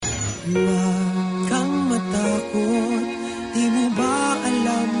Huwag kang matakot, di mo ba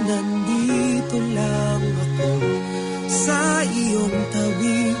alam nandito lang ako sa iyong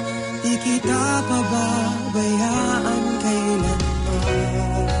tabi, di kita pababayaan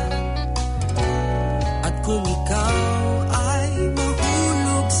kailanman. At kung ikaw ay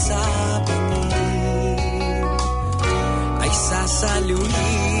mahulog sa bangin, ay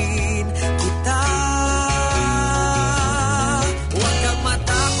sasaluhin kita. Huwag kang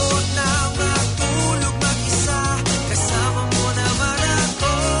matakot na matulog mag-isa, kasama mo naman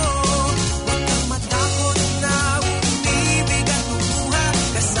ako. Huwag kang matakot na umibig at lumuha,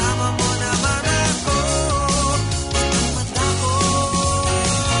 kasama mo naman ako. Huwag kang matakot.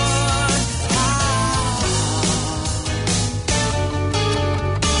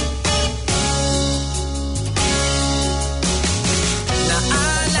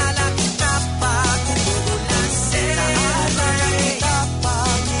 Naalala kita pag umuulan, naalala kita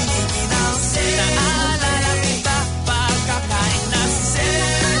pag hinihinaw, naalala kita pag kakain na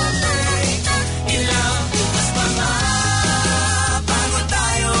ilang bukas pa nga bago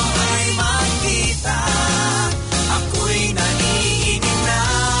tayo ay magkita. Ako'y naniinig na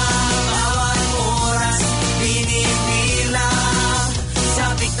bawat oras binibilang,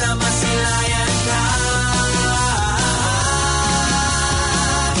 sabik na masilayan ka.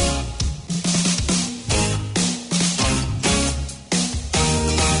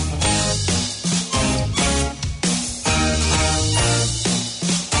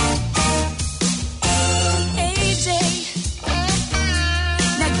 AJ,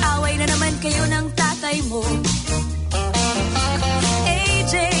 nag-away na naman kayo ng tatay mo.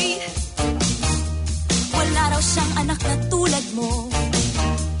 AJ, wala raw siyang anak na tulad mo.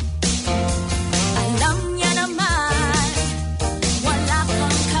 Alam niya naman, wala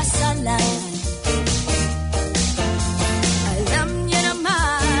kang kasalanan. Alam niya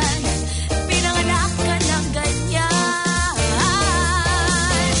naman, pinanganak ka ng ganyan.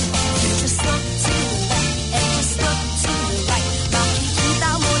 You just look to the left and just look to the right. Makikita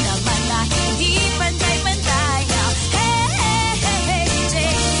mo naman na hindi pantay-pantay now. Hey, hey, hey, hey,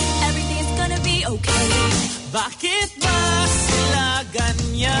 Jay, everything's gonna be okay. Bakit ba sila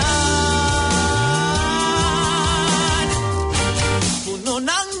ganyan? Puno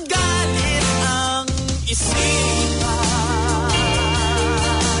ng galit ang isipan.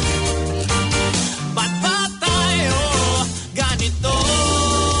 Ba't ba tayo ganito?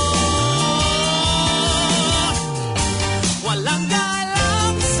 Walang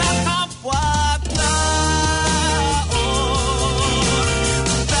galang sa kapwa-tao.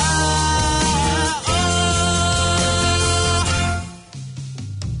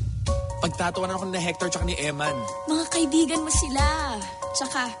 Pagtatawanan ako ni Hector tsaka ni Eman. Mga kaibigan mo sila.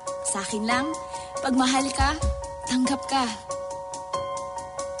 Tsaka, sa akin lang, pag mahal ka, tanggap ka.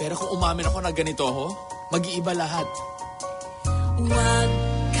 Pero kung umamin ako na ganito ho, mag-iiba lahat. Huwag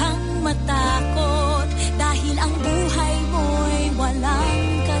kang matakot dahil ang buhay mo'y walang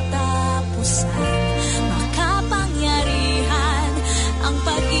katapusan. Makapangyarihan ang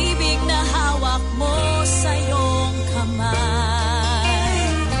pag-ibig na hawak mo sa iyong kamay.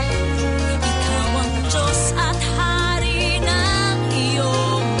 Ikaw ang Diyos at Hari ng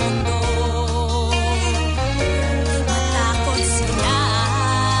iyong mundo. Matakot sila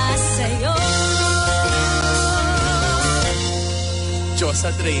sa'yo. Diyos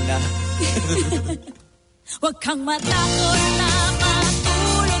at Reyna. Huwag kang matakot na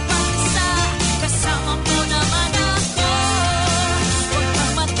matulog mag-isa, kasama mo naman ako. Huwag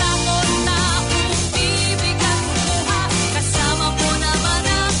kang matakot na umibig at kumuha, kasama mo naman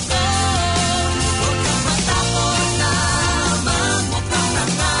ako. Huwag kang matakot na magmukhang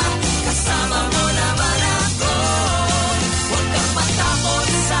tanga, kasama mo naman ako. Huwag kang matakot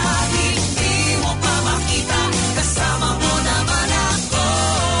sa hindi mo pa makita, kasama mo naman ako.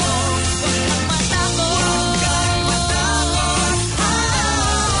 Huwag kang matakot.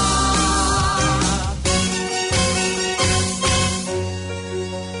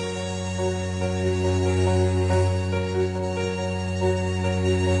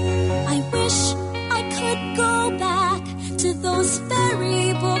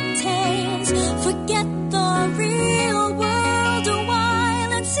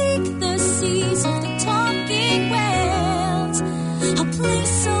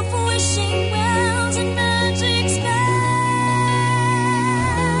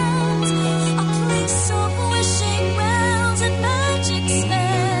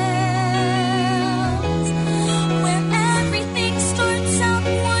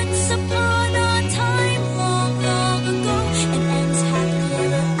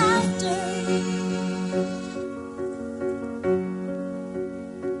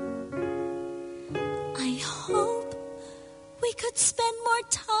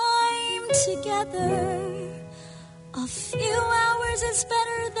 together. A few hours is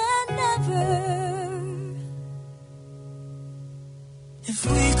better than never. If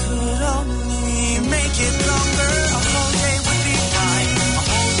we could only make it longer, a whole day would be fine. A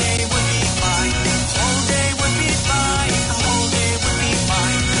whole day would be fine. A whole day would be fine. A whole day would be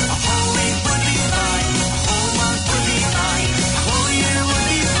fine. A whole week would be fine. A whole month would be fine. A whole year would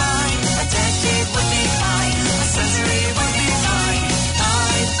be fine. A decade would be fine. A century would be fine.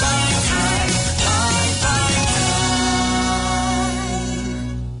 Time, time, time, time, time, time.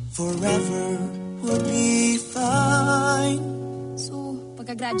 Forever would be fine.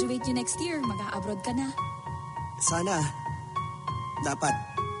 Pagka-graduate you next year, mag-a-abroad ka na. Sana. Dapat.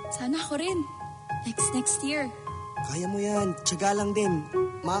 Sana ako rin. Next year. Kaya mo yan. Tiyaga lang din.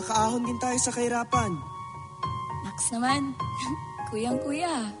 Makakaahon din tayo sa kahirapan. Naks naman.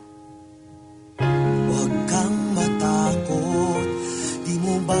 Kuyang-kuya. Huwag kang matakot. Di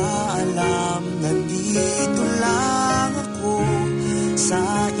mo ba alam, nandito lang ako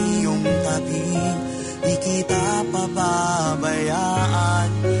sa iyong tabi. Di kita pababayaan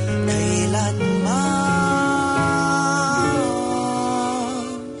kailanman.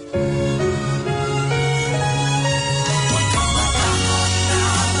 Huwag kang matakot na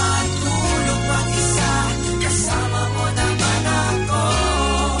matulog mag-isa, kasama mo naman ako.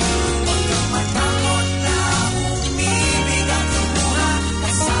 Huwag kang matakot na umibig at lumuha,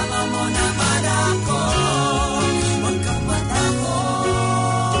 kasama mo naman ako. Huwag kang matakot.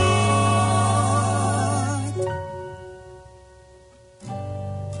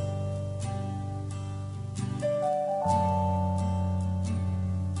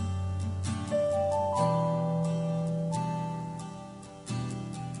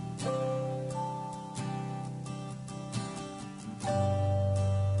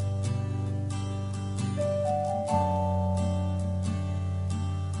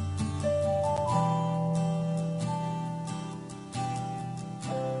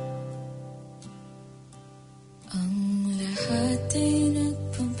 Ang lahat ay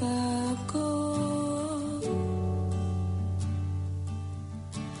nagbabago.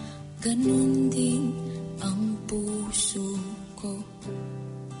 Ganon din ang puso ko.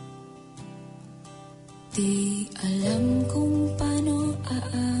 Di alam kung paano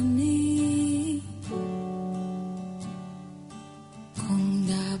aamin, kung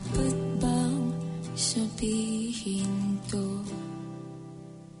dapat bang sabihin to.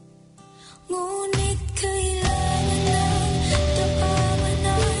 Ngunit kailangan lang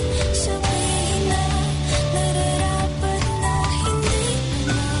tapawanan, sabihin na nararapat na hindi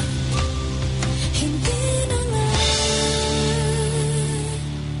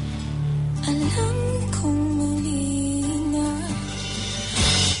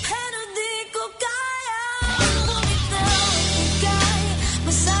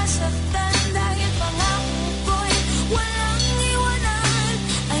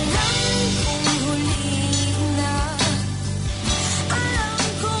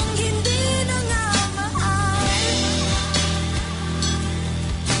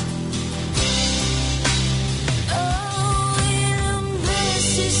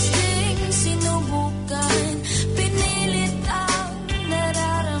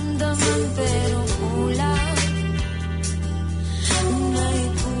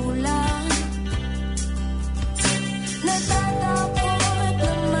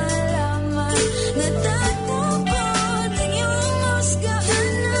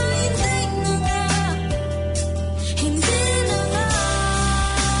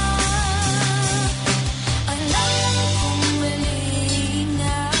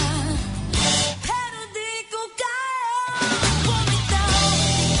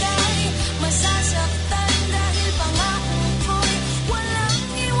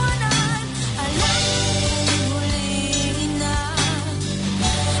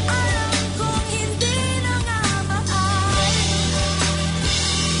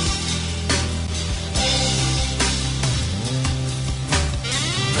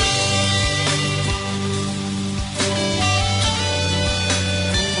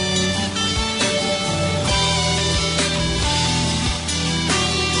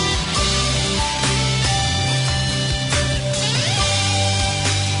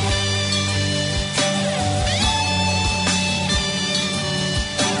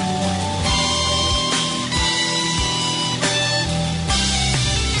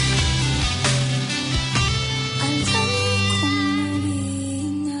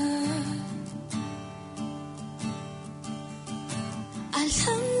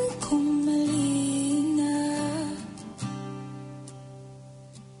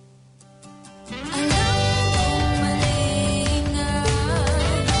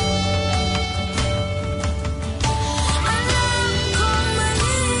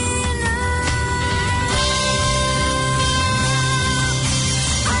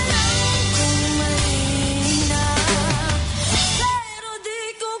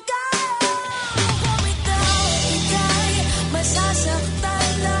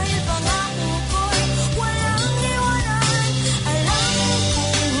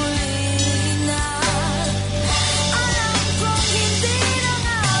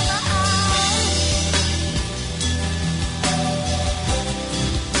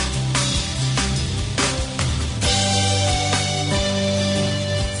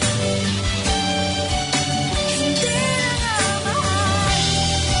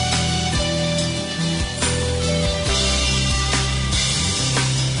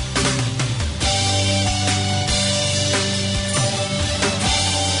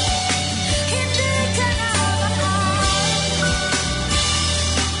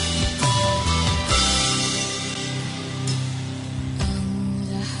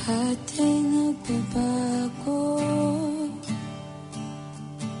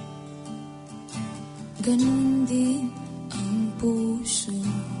ganun din ang puso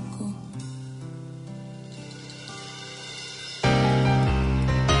ko.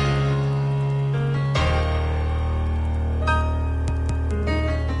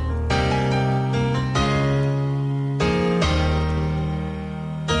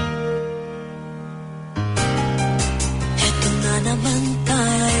 Eto na naman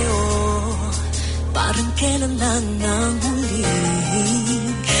tayo, parang kailan lang ang huling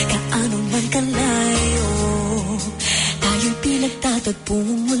kaano man kalayo, tayo'y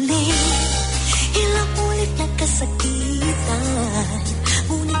pinagtatagpong muli. Ilang ulit na kasakitan,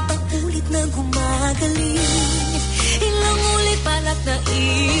 ngunit paulit na gumagaling. Ilang ulit balak na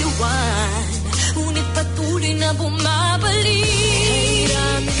iwan, ngunit patuloy na bumabalik.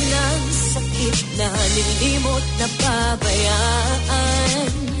 Hirami ng sakit na nilimot na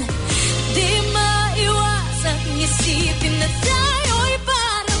pabayaan, di maiwasang isipin na tayo'y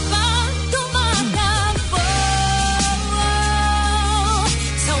para bang tumatakbo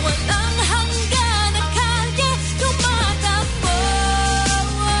sa walang hanggan na kalye, tumatakbo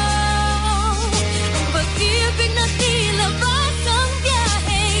ang pag-ibig na tila basang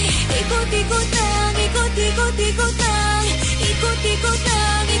biyahe. Ikot-ikot lang, ikot-ikot-ikot lang, ikot-ikot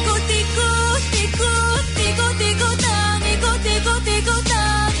lang, ikot-ikot, ikot, ikot-ikot lang, ikot-ikot-ikot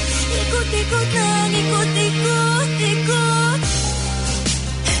lang, ikot-ikot lang, ikot-ikot, ikot.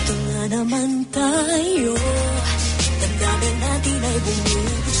 Eto nga naman tayo, damdamin natin ay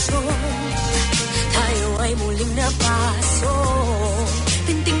bumulusok, tayo ay muling napaso,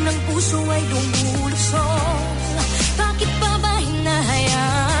 tinting ng puso ay lumulusok. Bakit pa ba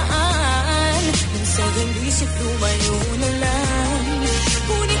hinahayaan? Minsan ang isip lumayo na lang,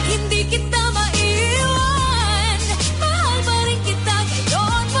 ngunit hindi kita maiwan. Mahal pa rin kita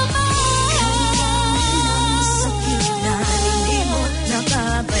ngayon pa man. Sakit na nilimot na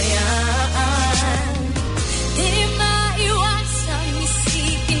pabayaan, di maiwasang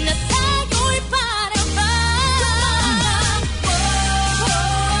isipin na tayo'y para bang tumatakbo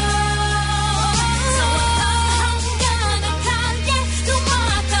sa walang hanggan na kalye,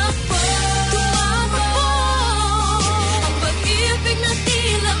 tumatakbo, tumatakbo ang pag-ibig na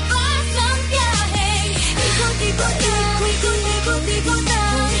tila basang biyahe. Ikot-ikot lang, ikot-ikot-ikot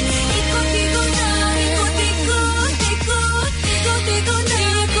lang, ikot-ikot lang, ikot-ikot, ikot, ikot-ikot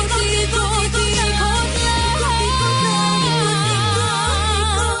lang, ikot-ikot, ikot lang,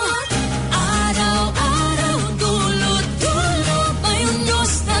 araw-araw dulot-dulot may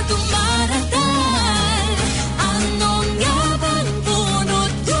unos na dumaratal. Anong nga bang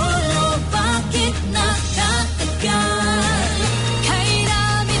bunot-dulo, bakit nakatagal? Kay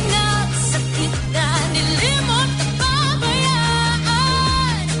dami ng sakit na nilimot na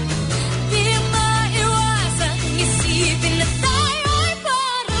pabayaan, di maiwasang isipin na tayo'y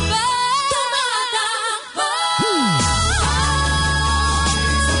para bang tumatakbo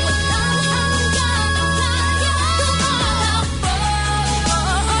sa walang hanggan na kalye, tumatakbo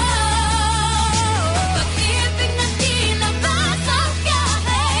pag-ibig na tila basang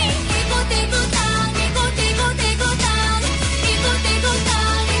biyahe. Ikot-ikot lang, ikot-ikot-ikot lang, ikot-ikot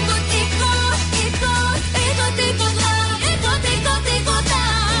lang, ikot-ikot, ikot, ikot-ikot lang, ikot-ikot-ikot lang,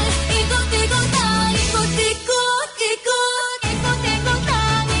 ikot-ikot lang, ikot-ikot, ikot, ikot-ikot lang, ikot-ikot-ikot lang, ikot-ikot lang, ikot-ikot, ikot, ikot-ikot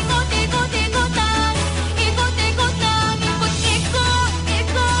lang, ikot-ikot-ikot lang, ikot-ikot lang,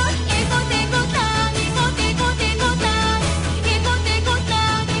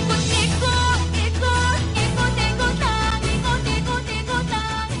 ikot-ikot, ikot, ikot-ikot lang, ikot-ikot-ikot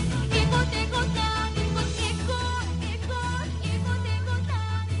lang, ikot-ikot lang, ikot-ikot,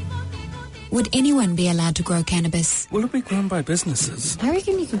 ikot-ikot. Would anyone be allowed to grow cannabis? Will it be grown by businesses? I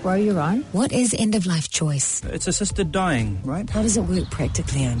reckon you could grow your own. What is end-of-life choice? It's assisted dying, right? How does it work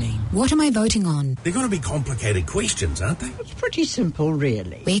practically, I mean? What am I voting on? They're going to be complicated questions, aren't they? It's pretty simple,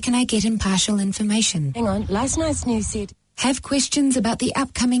 really. Where can I get impartial information? Hang on, last night's news said... Have questions about the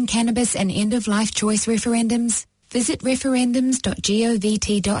upcoming cannabis and end-of-life choice referendums? Visit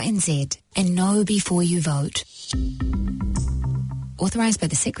referendums.govt.nz and know before you vote. Authorised by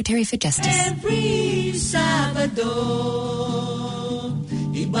the Secretary for Justice. Every Sabado,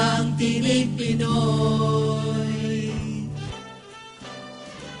 ibang Tinig Pinoy.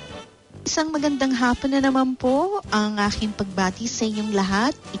 Isang magandang hapon na naman po ang aking pagbati sa inyong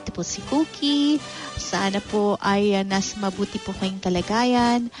lahat. Ito po si Cookie. Sana po ay nasa mabuti po kayong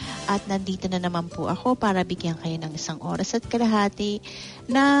kalagayan at nandito na naman po ako para bigyan kayo ng isang oras at kalahati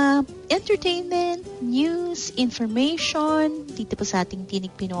na entertainment, news, information dito po sa ating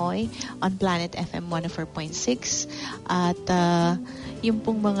Tinig Pinoy on Planet FM 104.6 at yung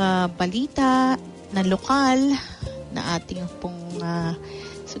pong mga balita na lokal na ating pong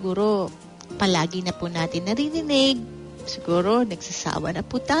siguro palagi na po natin naririnig. Siguro nagsasawa na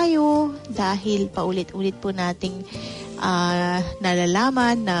po tayo dahil paulit-ulit po nating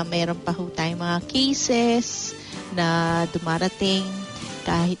nalalaman na mayroon pa po tayong mga cases na dumarating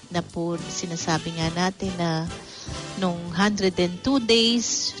kahit na po sinasabi nga natin na nung 102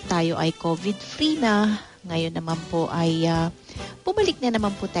 days tayo ay COVID-free na. Ngayon naman po ay bumalik na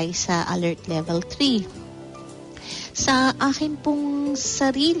naman po tayo sa alert level 3. Sa akin pong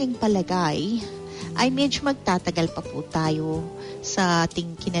sariling palagay ay medyo magtatagal pa po tayo sa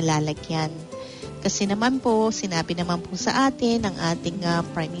ating kinalalagyan. Kasi naman po, sinabi naman po sa atin ng ating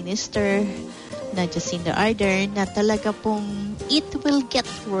Prime Minister na Jacinda Ardern na talaga pong it will get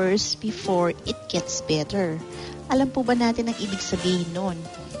worse before it gets better. Alam po ba natin ang ibig sabihin nun?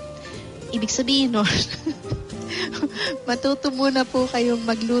 Ibig sabihin nun, matuto muna po kayong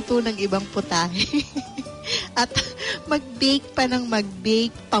magluto ng ibang putahe. At mag-bake pa ng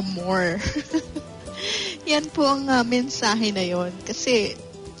mag-bake pa more. Yan po ang mensahe na yon. Kasi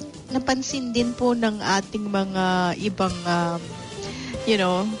napansin din po ng ating mga ibang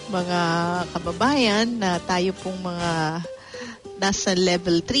mga kababayan na tayo pong mga nasa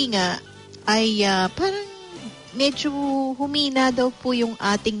level 3 nga ay parang medyo humina daw po yung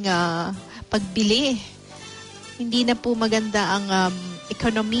ating pagbili. Hindi na po maganda ang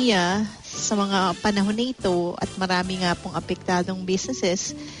ekonomiya sa mga panahon na ito at marami nga pong apektadong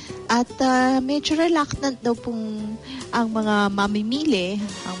businesses at medyo reluctant daw pong ang mga mamimili,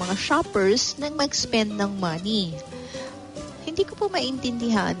 ang mga shoppers nang mag-spend ng money. Hindi ko po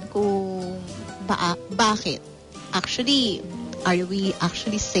maintindihan kung bakit. Actually, are we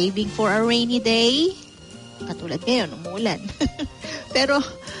actually saving for a rainy day? Katulad ngayon, umuulan. Pero,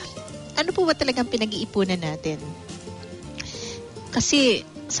 ano po ba talagang pinag-iipunan natin? Kasi,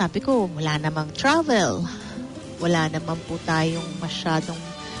 sabi ko, wala namang travel. Wala naman po tayong masyadong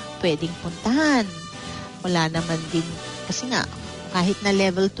pwedeng puntahan. Wala naman din, kasi nga, kahit na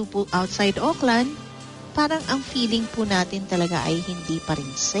level 2 po outside Auckland, parang ang feeling po natin talaga ay hindi pa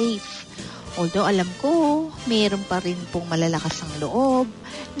rin safe. Although alam ko, mayroon pa rin pong malalakas ang loob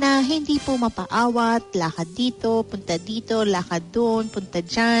na hindi po mapaawat, lakad dito, lakad doon, punta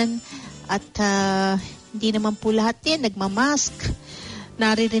dyan. At hindi naman po lahat din nagmamask.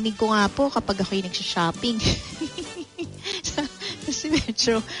 Naririnig ko nga po kapag ako'y nagsha-shopping. Kasi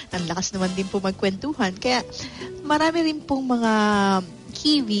medyo ang lakas naman din po magkwentuhan. Kaya marami rin pong mga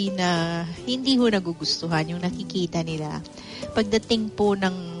Kiwi na hindi ho nagugustuhan yung nakikita nila. Pagdating po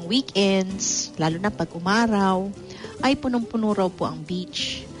ng weekends, lalo na pag umaraw, ay punong-puno raw po ang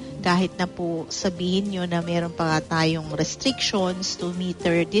beach. Kahit na po sabihin nyo na meron pa tayong restrictions, 2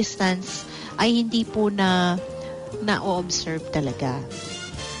 meter distance, ay hindi po na-observe talaga.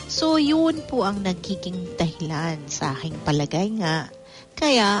 So, yun po ang nagiging dahilan sa aking palagay nga.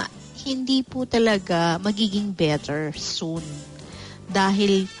 Kaya, hindi po talaga magiging better soon.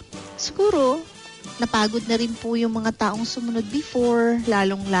 Dahil, siguro, napagod na rin po yung mga taong sumunod before,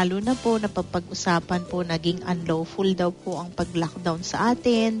 lalong-lalo na po, napapag-usapan po, naging unlawful daw po ang pag-lockdown sa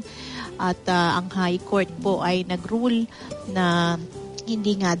atin. At ang High Court po ay nag-rule na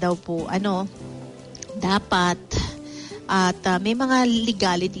hindi nga daw po, dapat. At may mga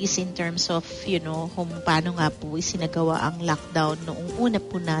legalities in terms of, kung paano nga po isinagawa ang lockdown noong una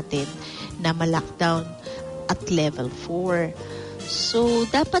po natin na ma-lockdown at level 4. So,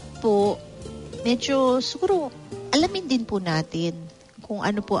 dapat po, medyo siguro alamin din po natin kung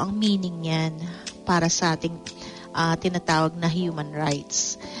ano po ang meaning yan para sa ating tinatawag na human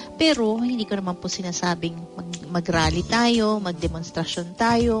rights. Pero, hindi ko naman po sinasabing mag-rally tayo, mag-demonstrasyon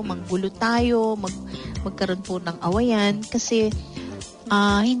tayo, manggulo tayo, magkaroon po ng awayan kasi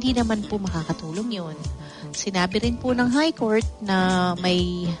hindi naman po makakatulong yun. Sinabi rin po ng High Court na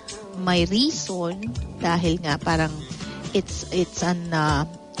may reason dahil nga parang it's an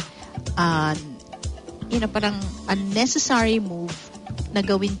parang unnecessary move na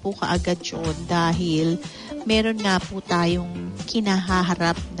gawin po kaagad yun dahil meron nga po tayong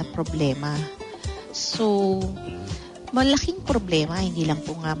kinahaharap na problema. So, malaking problema, hindi lang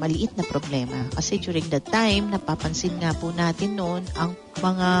po nga maliit na problema. Kasi during that time, napapansin nga po natin noon, ang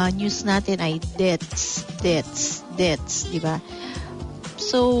mga news natin ay deaths, di ba?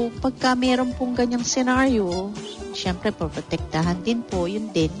 So, pagka meron pong ganyang senaryo, siyempre, poprotektahan din po, yun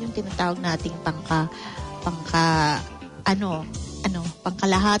din, yung tinatawag nating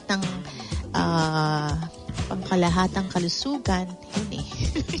pangkalahatang kalusugan, yun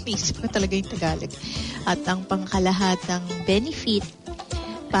inisip ko talaga yung Tagalog, at ang pangkalahatang benefit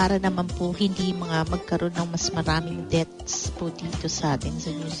para naman po hindi magkaroon ng mas maraming deaths po dito sa atin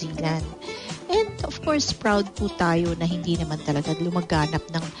sa New Zealand. And of course, proud po tayo na hindi naman talaga lumaganap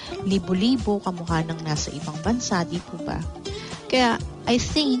ng libo-libo kamukha ng nasa ibang bansa, di po ba? Kaya I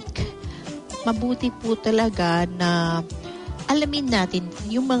think mabuti po talaga na alamin natin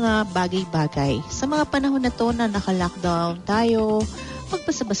yung mga bagay-bagay. Sa mga panahon na to na naka-lockdown tayo,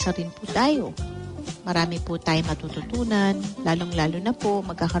 magbasa-basa rin po tayo. Marami po tayo matututunan, lalong-lalo na po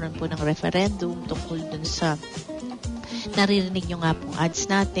magkakaroon po ng referendum tungkol dun sa naririnig nyo nga pong ads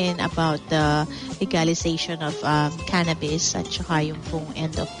natin about the legalization of cannabis at saka yung pong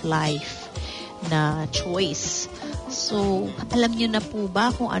end of life na choice. So, alam nyo na po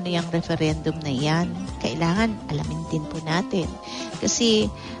ba kung ano yung referendum na yan? Kailangan alamin din po natin. Kasi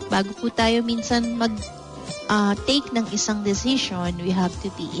bago po tayo minsan take ng isang decision, we have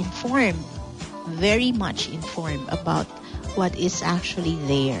to be informed, very much informed about what is actually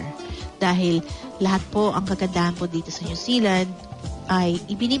there. Dahil lahat po, ang kagandahan po dito sa New Zealand ay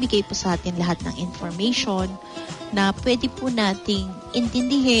ibinibigay po sa atin lahat ng information na pwede po nating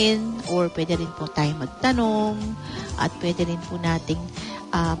intindihin or pwede rin po tayo magtanong at pwede rin po nating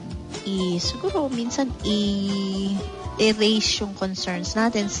siguro minsan i-erase yung concerns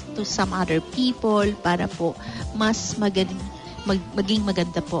natin to some other people para po mas maging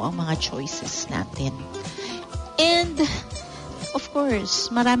maganda po ang mga choices natin. And of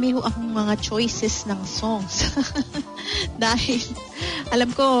course, marami ho akong mga choices ng songs. Dahil alam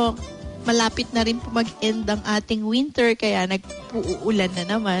ko malapit na rin po mag-end ang ating winter kaya nagpuulan na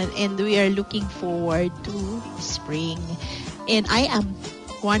naman and we are looking forward to spring. And I am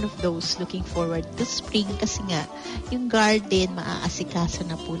one of those looking forward to spring kasi nga yung garden maaasikaso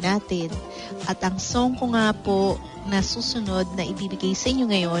na po natin. At ang song ko nga po na susunod na ibibigay sa inyo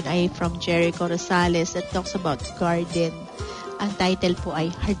ngayon ay from Jericho Rosales that talks about garden. Ang title po ay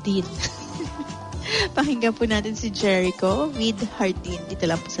Hardin. Pakinggan po natin si Jericho with Hardin. Dito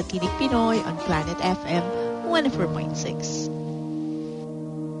lang po sa Tinig Pinoy on Planet FM 104.6.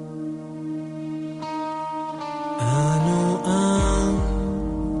 Ano ang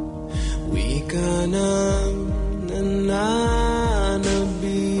wika ng nananabik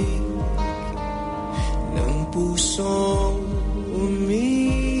ng pusong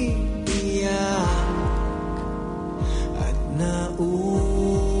umiiyak at nauuhaw?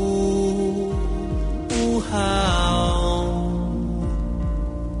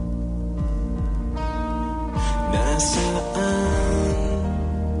 Nasaan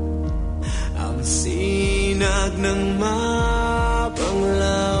ang sinag ng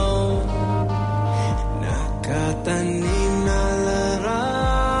mapanglaw, nakatanim na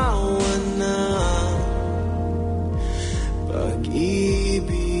larawan na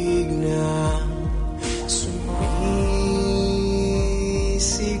pag-ibig na sumisigaw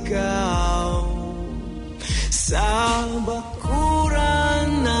sa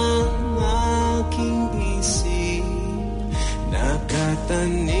bakuran ng aking isip.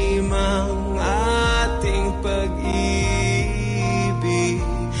 Nakatanim ang ating pag-ibig,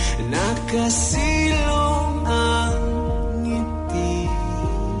 nakasilong ang ngiti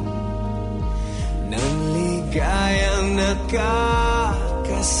ng ligayang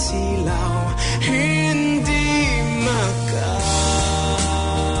nakakasilaw, hindi makalipad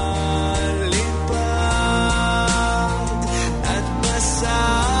at masanang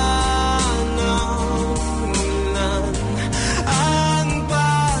ulan ang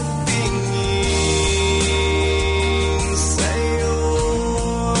pagtingin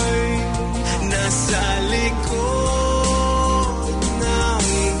sa'yo'y nasa likod ng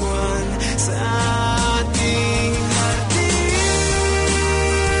buwan sa ating hardin.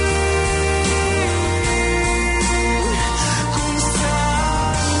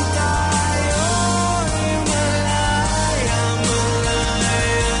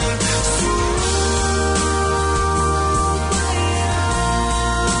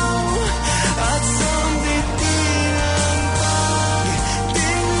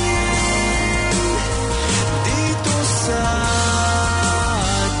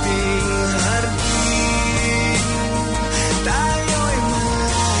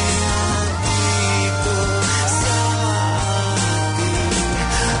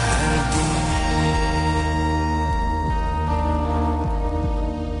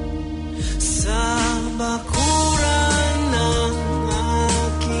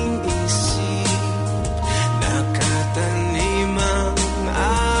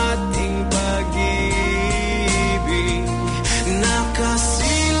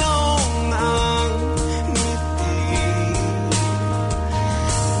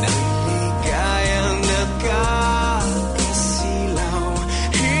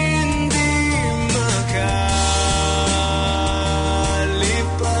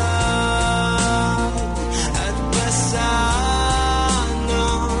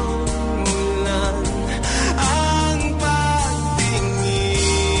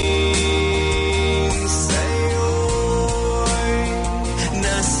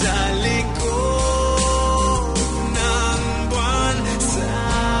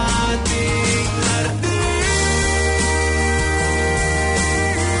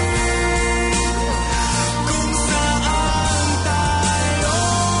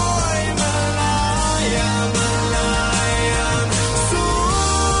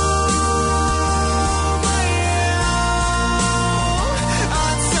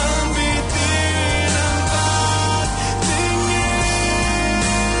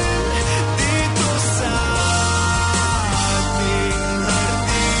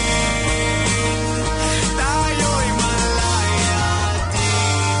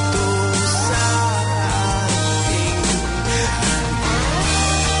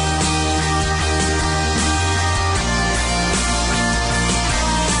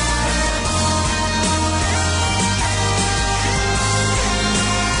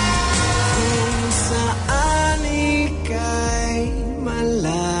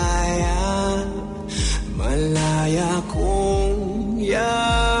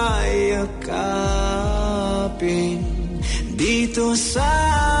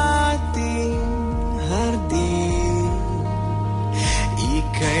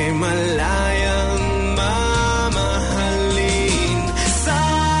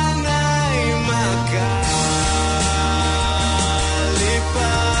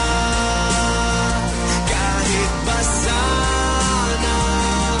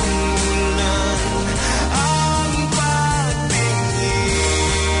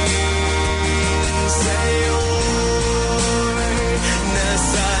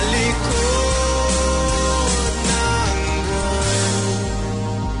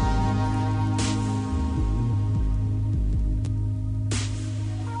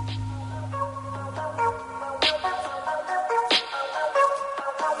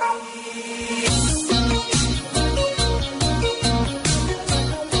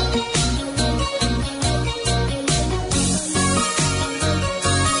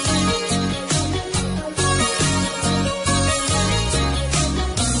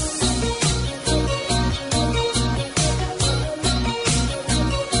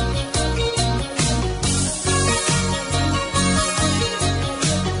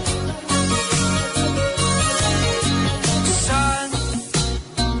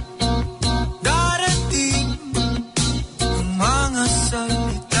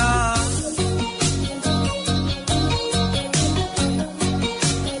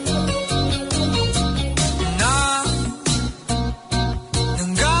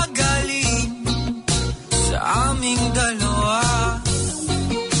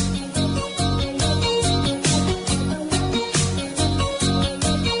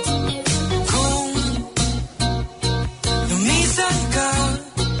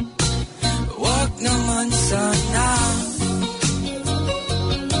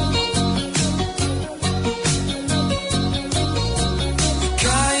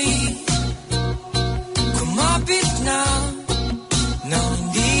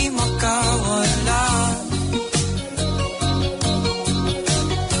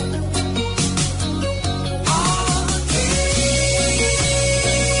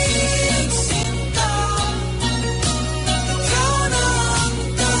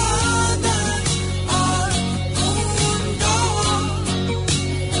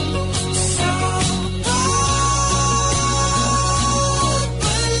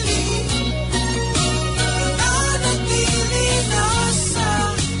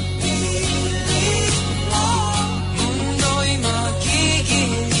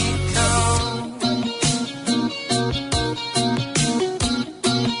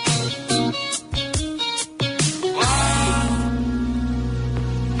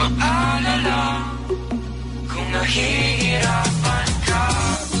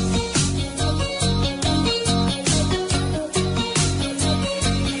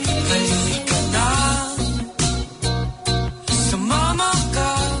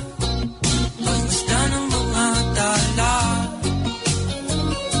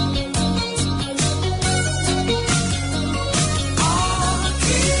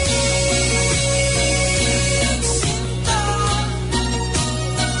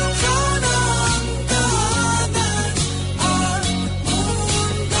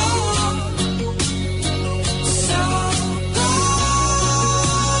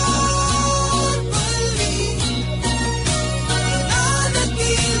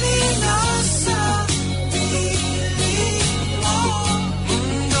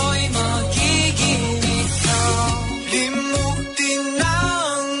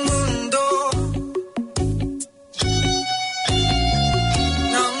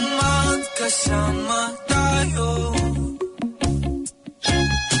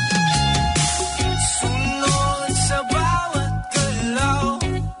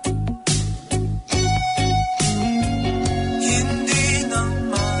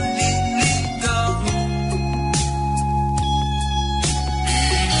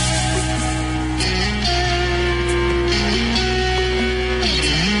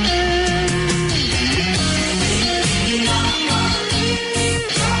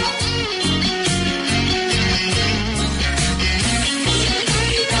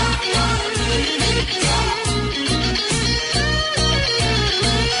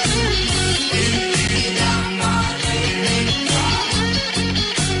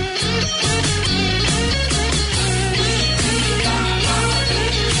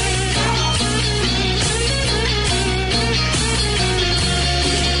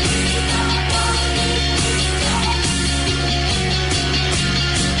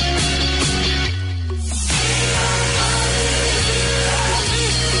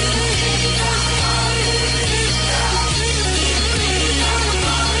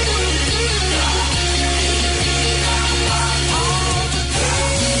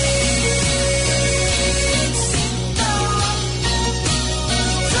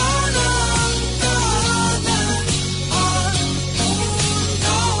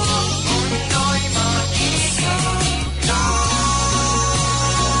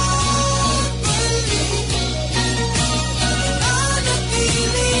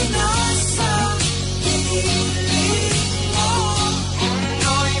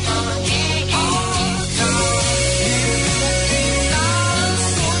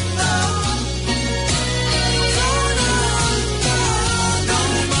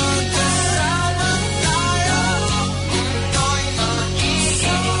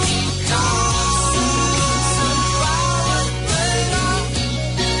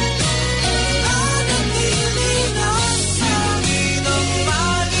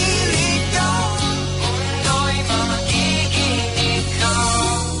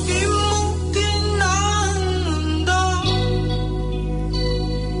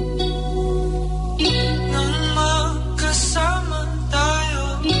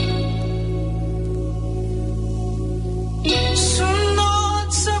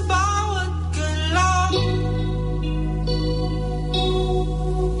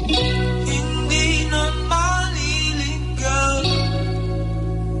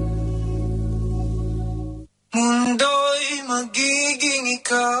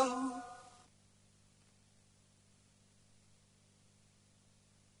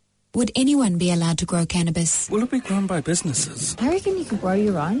 Would anyone be allowed to grow cannabis? Will it be grown by businesses? I reckon you could grow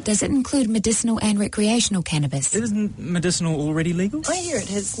your own. Does it include medicinal and recreational cannabis? Isn't medicinal already legal? I hear it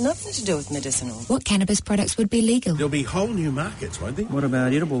has nothing to do with medicinal. What cannabis products would be legal? There'll be whole new markets, won't there? What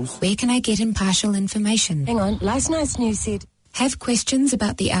about edibles? Where can I get impartial information? Hang on, last night's news said... Have questions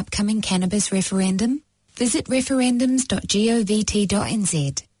about the upcoming cannabis referendum? Visit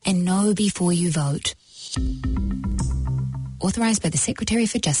referendums.govt.nz and know before you vote. Authorised by the Secretary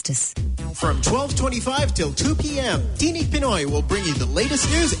for Justice. From 12:25 till 2 p.m., Tinig Pinoy will bring you the latest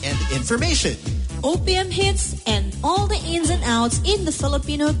news and information. OPM hits and all the ins and outs in the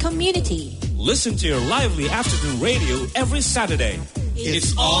Filipino community. Listen to your lively afternoon radio every Saturday.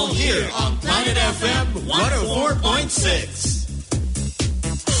 It's all here on Planet FM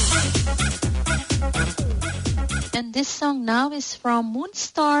 104.6. And this song now is from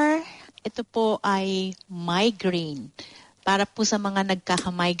Moonstar. Ito po ay Migraine. Para po sa mga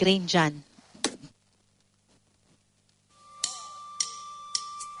nagkaka-migraine dyan.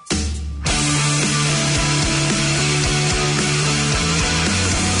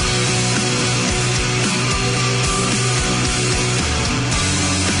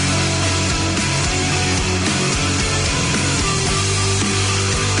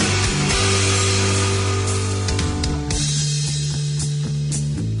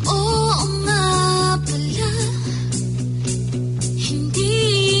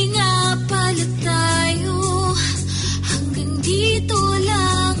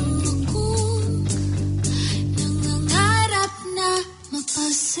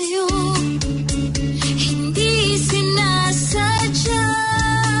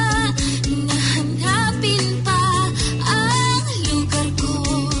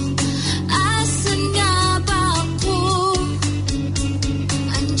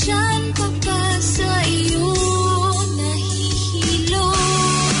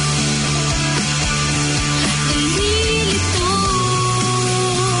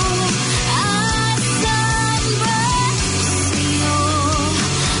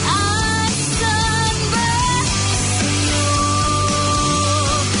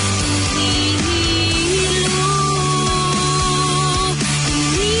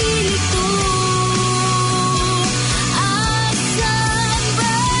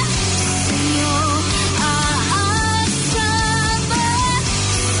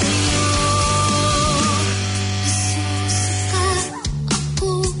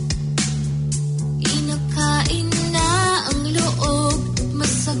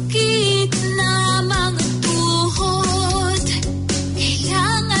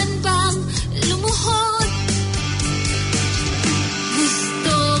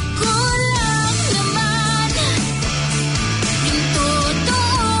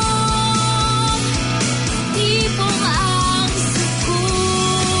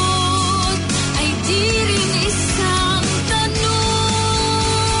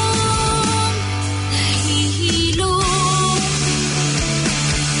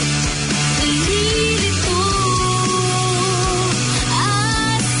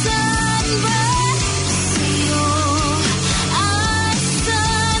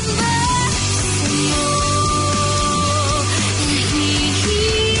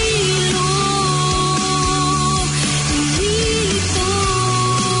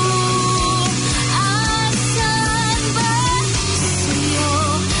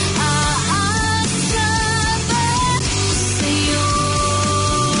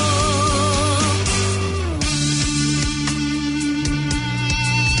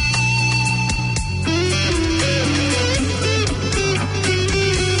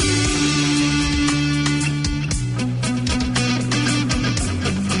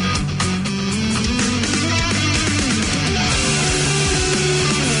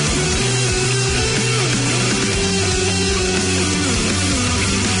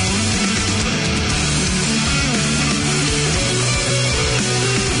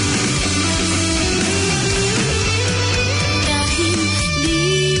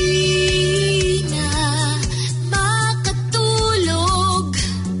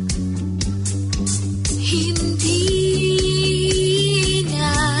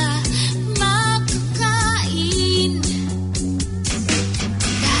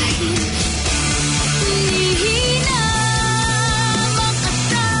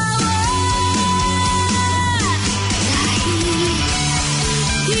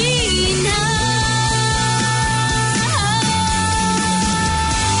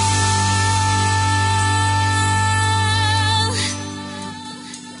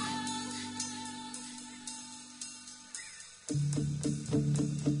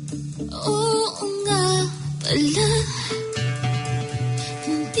 Ala,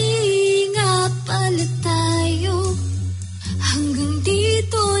 hindi nga pala tayo. Hanggang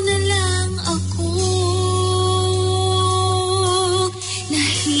dito na lang ako.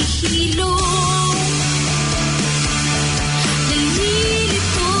 Nahihilo,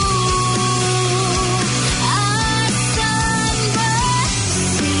 nalilito. Asan ba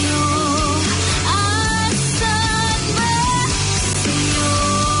sa'yo? Asan ba sa'yo?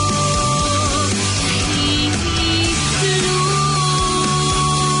 Nahihilo,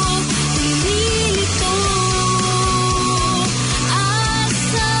 nalilito.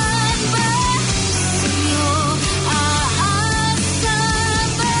 Asan ba sa'yo?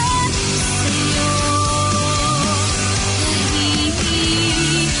 Aasan ba sa'yo?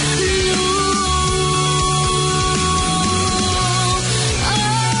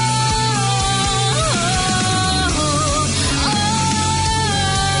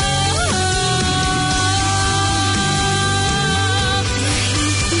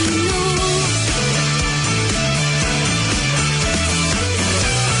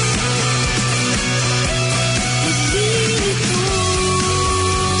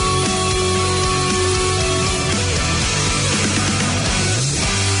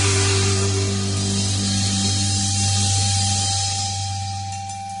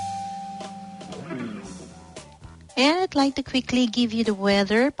 And I'd like to quickly give you the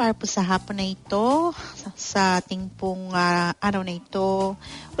weather para po sa hapon na ito. Sa ating pong araw na ito,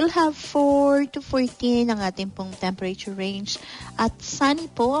 we'll have 4 to 14 ang ating pong temperature range. At sunny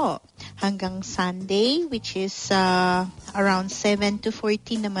po hanggang Sunday, which is around 7 to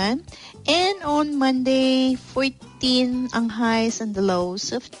 14 naman. And on Monday, 14 ang highs and the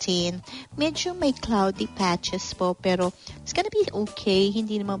lows of 10. Medyo may cloudy patches po, pero it's gonna be okay.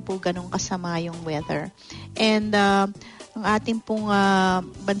 Hindi naman po ganun kasama yung weather. And ang ating pong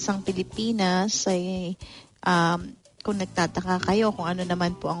bansang Pilipinas ay kung nagtataka kayo kung ano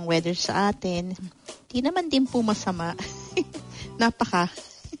naman po ang weather sa atin, di naman din po masama.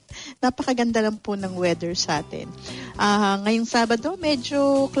 Napakaganda lang po ng weather sa atin. Ngayong Sabado,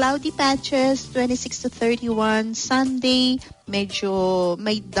 medyo cloudy patches, 26 to 31. Sunday, medyo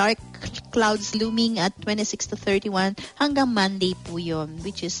may dark clouds looming at 26 to 31. Hanggang Monday po yun,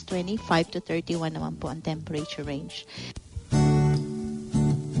 which is 25 to 31 naman po ang temperature range.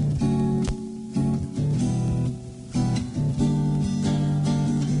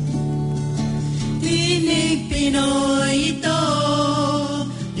 Tinig Pinoy ito,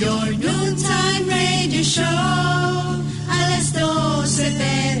 your noontime radio show. Alas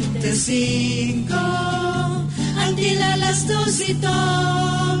 12:75 hanggang alas 2 ito,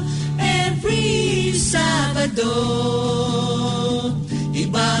 every Sabado.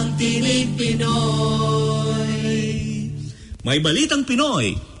 Ibang Tinig Pinoy. May Balitang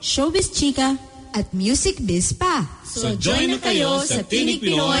Pinoy. Showbiz chika at music biz pa. So join na kayo sa Tinig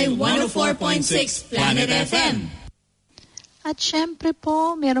Pinoy 104.6 Planet FM. At syempre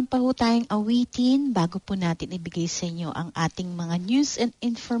po, meron pa po tayong awitin bago po natin ibigay sa inyo ang ating mga news and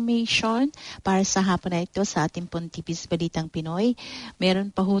information para sa hapon na ito sa ating Pontipis Balitang Pinoy.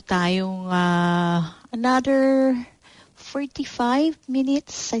 Meron pa po tayong another 45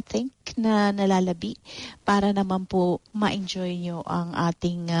 minutes, I think, na nalalabi para naman po ma-enjoy nyo ang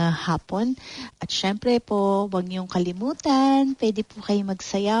ating hapon. At syempre po, huwag niyong kalimutan, pwede po kayo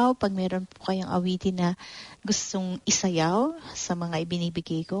magsayaw pag meron po kayong awitin na gustong isayaw sa mga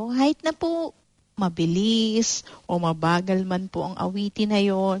ibinibigay ko. Kahit na po mabilis o mabagal man po ang awitin na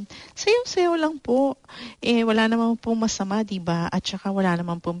yon, sayaw-sayaw lang po. Wala naman po masama, diba? At saka wala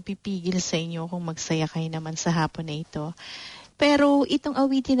naman pong pipigil sa inyo kung magsaya kayo naman sa hapon na ito. Pero itong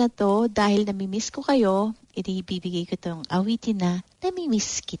awitin na to, dahil namimiss ko kayo, ibibigay ko itong awitin na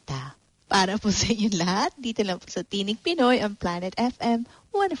namimiss kita. Para po sa inyo lahat, dito lang po sa Tinig Pinoy ang Planet FM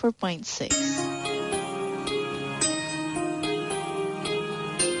 104.6.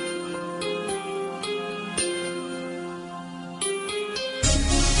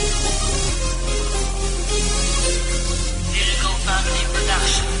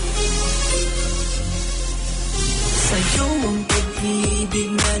 Sa'yo ang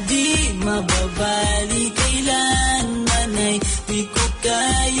pag-ibig na di mababali, kailanman ay di ko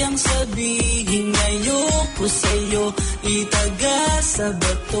kayang sabihin. Ayoko sa'yo itaga sa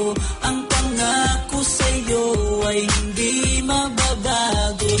bato, ang pangako sa'yo ay hindi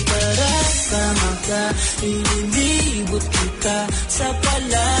mababago. Tara, sama ka, ililibot kita sa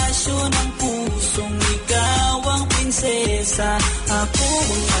palasyo ng pusong ikaw ang prinsesa. Ako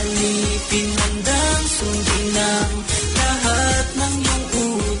ang alipin, handang sundin ng lahat ng iyong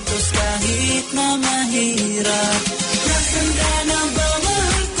utos kahit na mahirap. Nasaan ka na ba,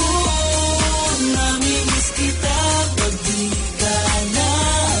 mahal ko? Namimiss kita.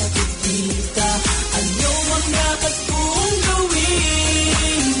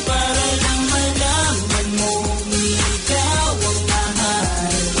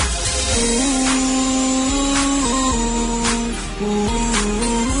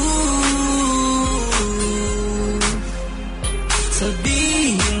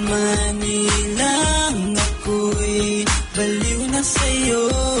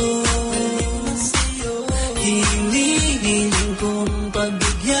 sa'yo. Hinihiling kong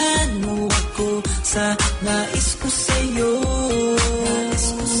pagbigyan mo ako sa nais ko sa'yo.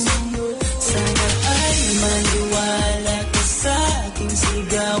 Sana ay maniwala ka sa aking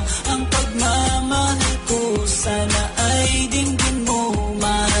sigaw. Ang pagmamahal ko sana ay dinggin mo.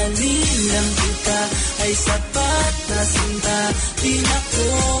 Mahalin lang kita ay sapat na sinta. Di na ko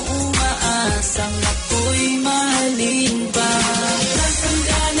umaasang ako'y mahalin pa. Nasaan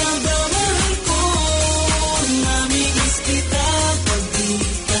ka na ba, mahal ko? Namimiss kita pag di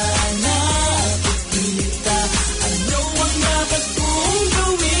ka nakikita. Ano ang dapat kong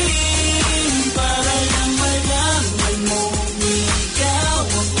gawin para lang malaman mo ikaw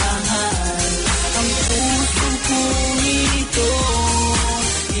ang mahal? Ang puso kong ito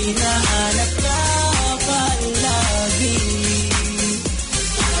hinahanap ka palagi.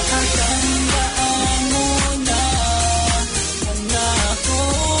 At tandaan mo na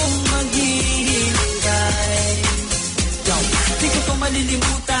akong maghihintay. Di ko pa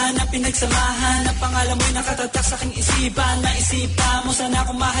malilimutan na pinagsamahan. Ang pangalan mo'y nakatatak sa aking isipan. Naisipan mo sana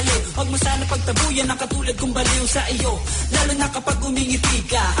akong mahalin. Huwag mo sana pagtabuyan ang katulad kong baliw sa iyo. Lalo na kapag umingiti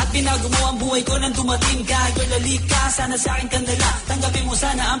ka at binago mo ang buhay ko nang dumating ka. Girl, alika, sana sa akin kandala. Tanggapin mo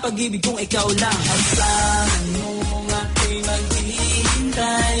sana ang pag-ibig kong ikaw lang. Asahan mo ako'y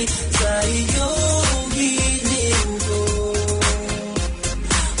maghihintay sa iyo, giliw ko.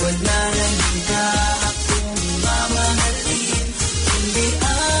 Wala nang kita akong mamahalin, hindi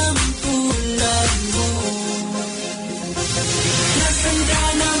ang tulad mo. Nasaan ka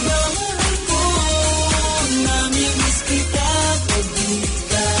na ba, mahal ko? Namimiss kita pag di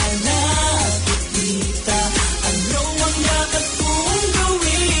ka nakikita. Ano ang dapat kong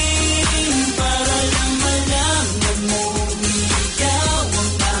gawin para lang malaman mo ikaw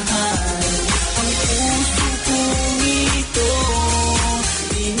ang mahal? Ang puso kong ito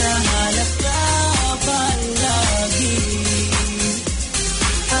hinahanap ka palagi.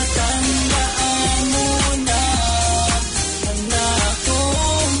 At tandaan mo na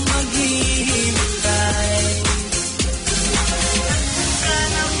akong maghihintay.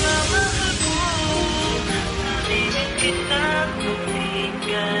 Sana ba, mahal ko? Narinig kita kung di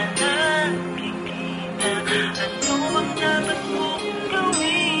ka nakikita. Ano ang dapat kong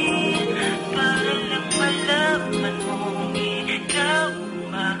gawin para lang malaman mo ikaw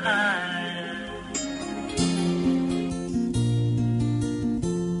ang mahal?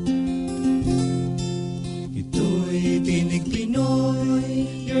 Ito'y Tinig Pinoy,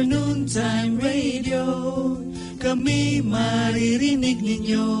 your noontime radio. Kami maririnig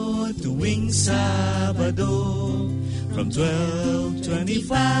ninyo tuwing Sabado from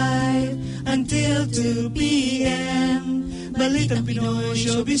 12:25 until 2 p.m. Balitang Pinoy,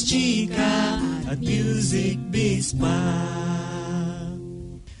 showbiz, chika at music biz pa.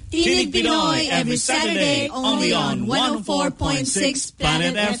 Tinig Pinoy every Saturday only on 104.6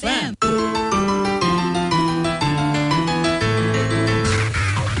 Planet FM.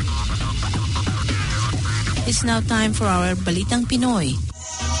 It's now time for our Balitang Pinoy.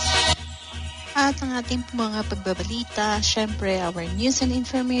 At ang ating mga pagbabalita, syempre, our news and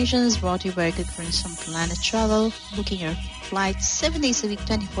information is brought to you by good friends from Planet Travel. Booking your flights 7 days a week,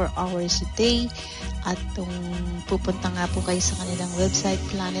 24 hours a day. At kung pupunta nga po kayo sa kanilang website,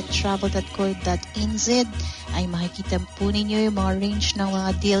 planettravel.co.nz, ay makikita po ninyo yung mga range ng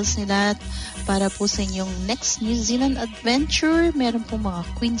mga deals nila para po sa inyong next New Zealand adventure. Meron po mga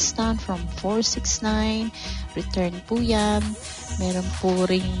Queenstown from 469, return po yan. Meron po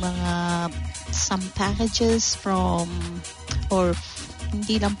rin mga some packages from, or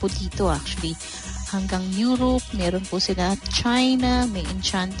hindi lang po dito actually, hanggang Europe. Meron po sila China, may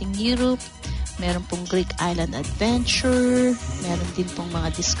Enchanting Europe, meron pong Greek Island Adventure, meron din pong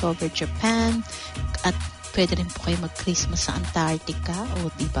mga Discover Japan, at pwede rin po kayo mag-Christmas sa Antarctica, o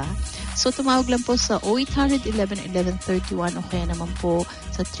diba? So tumawag lang po sa 0800-11-1131 o kaya naman po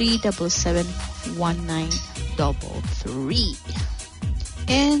sa 377-1933.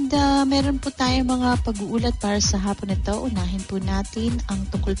 And meron po tayong mga pag-uulat para sa hapon na ito. Unahin po natin ang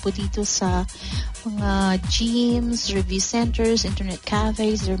tungkol po dito sa mga gyms, review centers, internet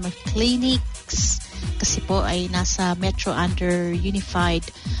cafes, derma clinics. Kasi po ay nasa Metro under Unified.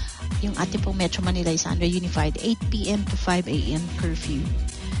 Yung ating pong Metro Manila is under Unified 8 p.m. to 5 a.m. curfew.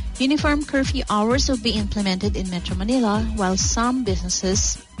 Uniform curfew hours will be implemented in Metro Manila, while some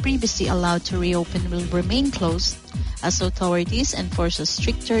businesses previously allowed to reopen will remain closed as authorities enforce a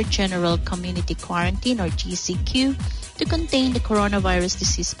stricter general community quarantine or GCQ to contain the coronavirus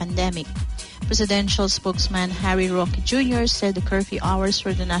disease pandemic. Presidential spokesman Harry Roque Jr. said the curfew hours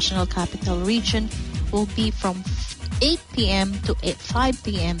for the National Capital Region will be from 8 p.m. to 5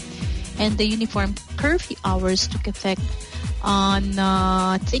 p.m. And the uniform curfew hours took effect on,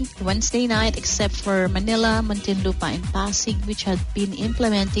 I think, Wednesday night, except for Manila, Muntinlupa, and Pasig, which had been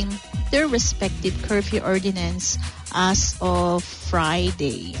implementing their respective curfew ordinance as of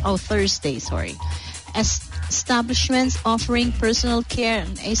Thursday. Establishments offering personal care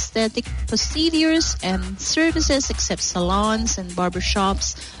and aesthetic procedures and services except salons and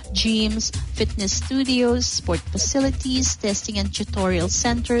barbershops, gyms, fitness studios, sport facilities, testing and tutorial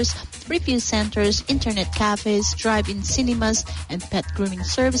centers, review centers, internet cafes, drive-in cinemas, and pet grooming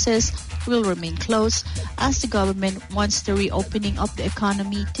services will remain closed as the government wants the reopening of the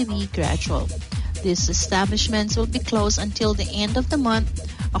economy to be gradual. These establishments will be closed until the end of the month,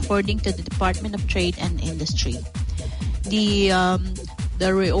 according to the Department of Trade and Industry. The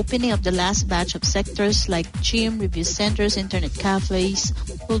reopening of the last batch of sectors like gym, review centers, internet cafes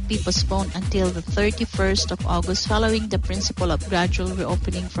will be postponed until the 31st of August following the principle of gradual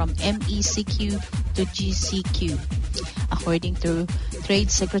reopening from MECQ to GCQ, according to Trade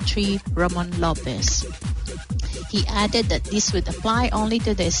Secretary Ramon Lopez. He added that this would apply only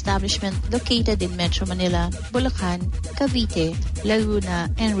to the establishment located in Metro Manila, Bulacan, Cavite,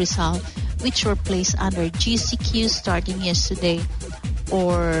 Laguna, and Rizal, which were placed under GCQ starting yesterday,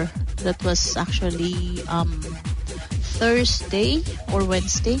 or that was actually Thursday or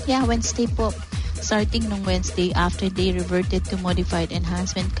Wednesday. Yeah, Wednesday po. Starting nung Wednesday after they reverted to modified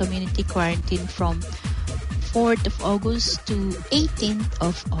enhancement community quarantine from 4th of August to 18th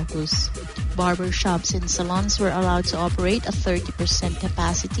of August. Barber shops and salons were allowed to operate at 30%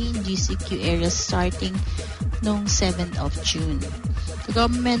 capacity in GCQ areas starting noong 7th of June. The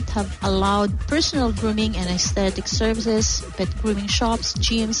government have allowed personal grooming and aesthetic services, pet grooming shops,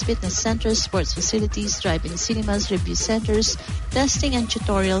 gyms, fitness centers, sports facilities, drive-in cinemas, review centers, testing and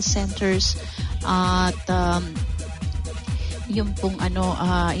tutorial centers, at yung pong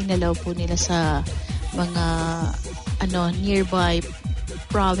inalaw po nila sa mga nearby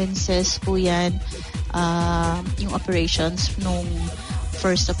provinces po yan, yung operations nung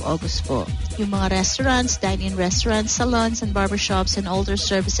 1st of August po. Yung mga restaurants, dine-in restaurants, salons, and barbershops and older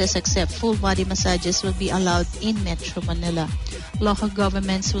services except full body massages will be allowed in Metro Manila. Local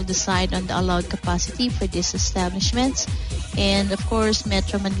governments will decide on the allowed capacity for these establishments. And of course,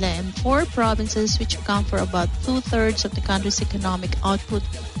 Metro Manila and 4 provinces, which account for about 2/3 of the country's economic output,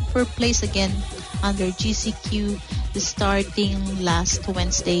 were placed again under GCQ starting last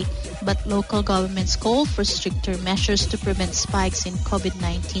Wednesday, but local governments called for stricter measures to prevent spikes in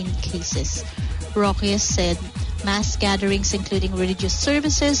COVID-19 cases. Roque said mass gatherings including religious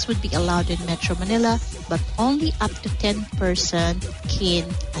services would be allowed in Metro Manila, but only up to 10% can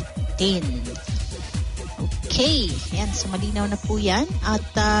attend. Okay, yan, so malinaw na po yan. At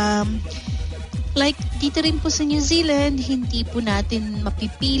like dito rin po sa New Zealand, hindi po natin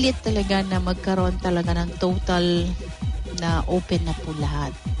mapipilit talaga na magkaroon talaga ng total na open na po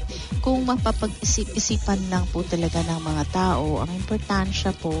lahat. Kung mapapag-isip-isipan lang po talaga ng mga tao, ang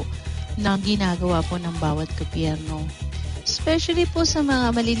importansya po na ginagawa po ng bawat gobyerno. Especially po sa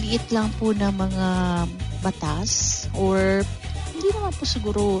mga maliliit lang po na mga batas, or hindi naman po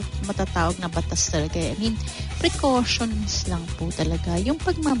siguro matatawag na batas talaga. I mean, precautions lang po talaga. Yung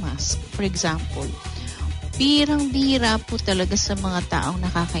pagmamask, for example, birang-bira po talaga sa mga taong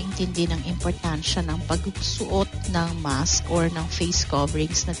nakakaintindi ng importansya ng pagsuot ng mask or ng face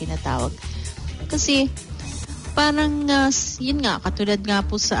coverings na tinatawag. Kasi parang yun nga, katulad nga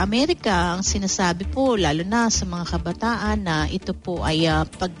po sa Amerika, ang sinasabi po lalo na sa mga kabataan na ito po ay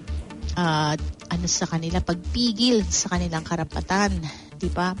sa kanila, pagpigil sa kanilang karapatan.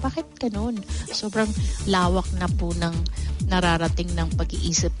 Diba? Bakit ganun? Sobrang lawak na po ng nararating ng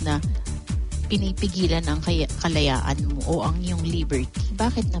pag-iisip na pinipigilan ang kalayaan mo o ang iyong liberty.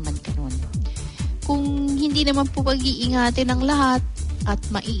 Bakit naman ganun? Kung hindi naman po pag-iingatin ang lahat at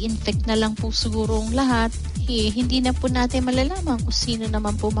mai-infect na lang po siguro ang lahat, hindi na po natin malalaman kung sino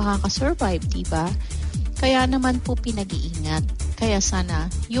naman po makakasurvive, diba? Kaya naman po pinag-iingat. Kaya sana,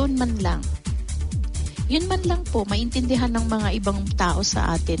 yun man lang po, maintindihan ng mga ibang tao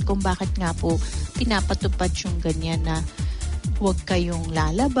sa atin kung bakit nga po pinapatupad yung ganyan na huwag kayong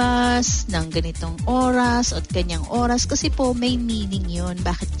lalabas ng ganitong oras at ganyang oras. Kasi po may meaning yun.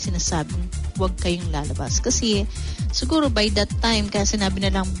 Bakit sinasabing huwag kayong lalabas? Kasi siguro by that time, kaya sinabi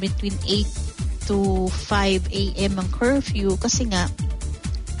na lang between 8 to 5 a.m. ang curfew. Kasi nga,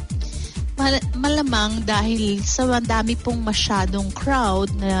 malamang dahil sa dami pong masyadong crowd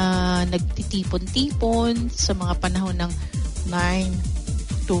na nagtitipon-tipon sa mga panahon ng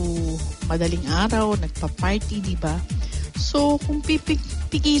 9 to madaling araw, nagpa-party, diba? So, kung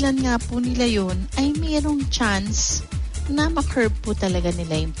mapigilan nga po nila yun, ay mayroong chance na makurb po talaga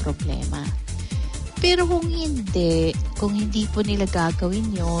nila yung problema. Pero kung hindi po nila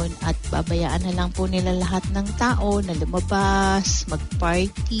gagawin yon at babayaan na lang po nila lahat ng tao na lumabas,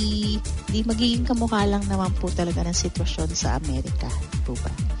 mag-party, di magiging kamukha lang naman po talaga ng sitwasyon sa Amerika. Po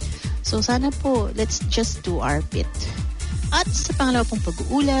ba? So sana po, let's just do our bit. At sa pangalawa pong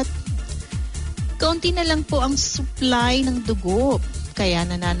pag-uulat, kaunti na lang po ang supply ng dugo. Kaya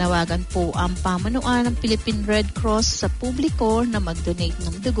nananawagan po ang pamunuan ng Philippine Red Cross sa publiko na mag-donate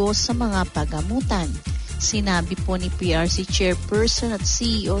ng dugo sa mga pagamutan. Sinabi po ni PRC Chairperson at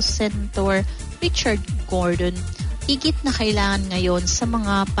CEO Senator Richard Gordon, higit na kailangan ngayon sa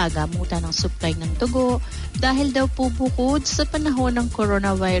mga pagamutan ng supply ng dugo dahil daw po bukod sa panahon ng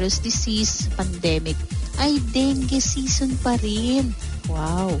coronavirus disease pandemic ay dengue season pa rin.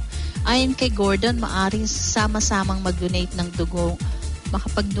 Wow! Ayon kay Gordon, maaring sama-samang mag-donate ng dugo,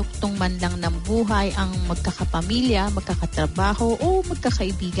 makapagduktong man lang ng buhay ang magkakapamilya, magkakatrabaho o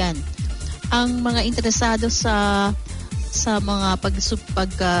magkakaibigan. Ang mga interesado sa mga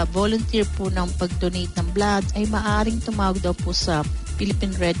pag-volunteer po ng pag-donate ng blood ay maaring tumawag daw po sa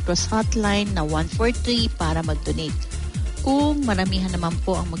Philippine Red Cross hotline na 143 para mag-donate. Kung maramihan naman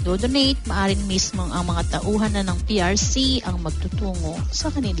po ang magdo-donate, maaring mismo ang mga tauhan na ng PRC ang magtutungo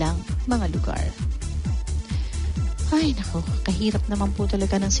sa kanilang mga lugar. Ay, nako, kahirap naman po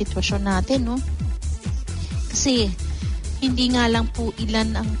talaga ng sitwasyon natin, no? Kasi, hindi nga lang po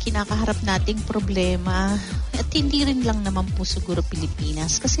ilan ang kinakaharap nating problema at hindi rin lang naman po siguro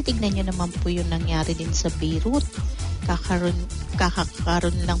Pilipinas. Kasi tignan nyo naman po yung nangyari din sa Beirut.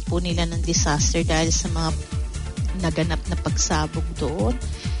 Kakakaroon lang po nila ng disaster dahil sa mga naganap na pagsabog doon.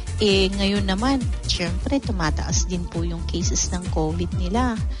 Ngayon naman, syempre, tumataas din po yung cases ng COVID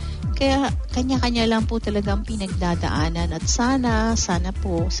nila. Kaya, kanya-kanya lang po talaga ang pinagdadaanan at sana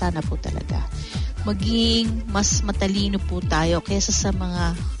po talaga maging mas matalino po tayo kaysa sa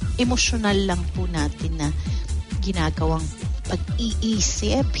mga emosyonal lang po natin na ginagawang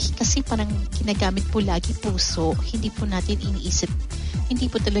pag-iisip. Kasi parang ginagamit po lagi puso, hindi po natin iniisip, hindi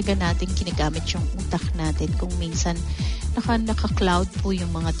po talaga natin ginagamit yung utak natin kung minsan naka-cloud po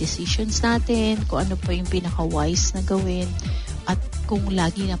yung mga decisions natin, kung ano pa yung pinaka-wise na gawin, at kung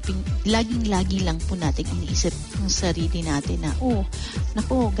laging lang po natin iniisip yung sarili natin na,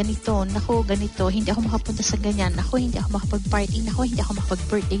 ganito, hindi ako makapunta sa ganyan, hindi ako makapag-party, hindi ako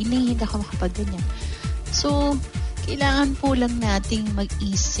makapag-birthday, hindi ako makapag-ganyan. So, kailangan po lang nating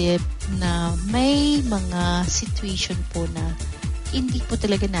mag-isip na may mga situation po na hindi po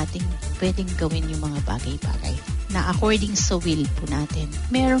talaga natin pwedeng gawin yung mga bagay-bagay na according sa will po natin.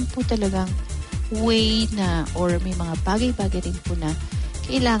 Meron po talagang way na or may mga bagay-bagay rin po na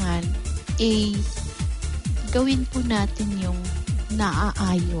kailangan gawin po natin yung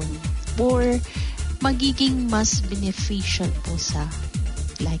naaayon or magiging mas beneficial po sa,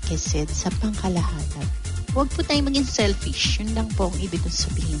 like I said, sa pangkalahatan. Huwag po tayong maging selfish. Yun lang po ang ibig kong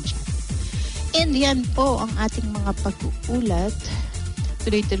sabihin dyan. And yan po ang ating mga pag-uulat.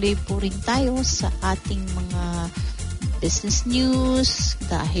 Tuloy-tuloy po rin tayo sa ating mga business news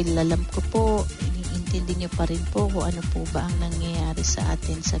dahil alam ko po, iniintindi nyo pa rin po kung ano po ba ang nangyayari sa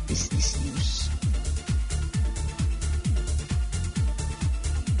atin sa business news.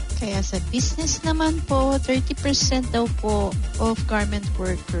 Kaya sa business naman po, 30% daw po of garment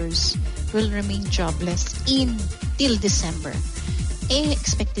workers will remain jobless till December.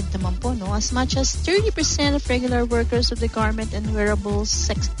 Expected naman po, no? As much as 30% of regular workers of the garment and wearables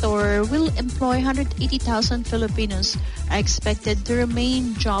sector will employ 180,000 Filipinos are expected to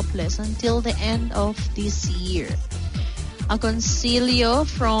remain jobless until the end of this year. Agoncillo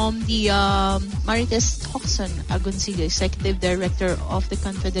from the Marites Hoxton Agoncillo, Executive Director of the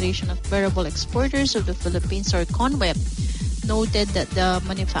Confederation of Wearable Exporters of the Philippines, or CONWEP, noted that the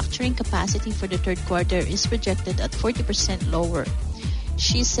manufacturing capacity for the third quarter is projected at 40% lower.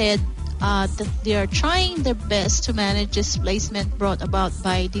 She said that they are trying their best to manage displacement brought about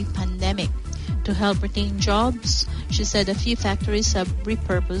by the pandemic. To help retain jobs, she said a few factories have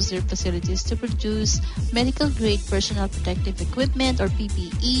repurposed their facilities to produce medical-grade personal protective equipment, or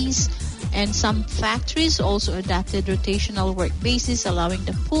PPEs, and some factories also adapted rotational work bases, allowing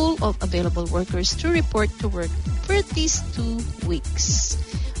the pool of available workers to report to work for at least 2 weeks.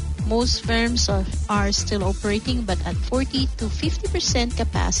 Most firms are still operating, but at 40 to 50%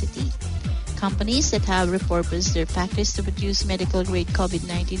 capacity. Companies that have repurposed their factories to produce medical-grade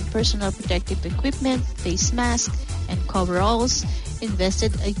COVID-19 personal protective equipment, face masks, and coveralls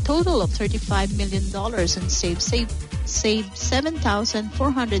invested a total of $35 million and saved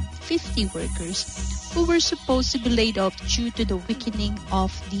 7,450 workers who were supposed to be laid off due to the weakening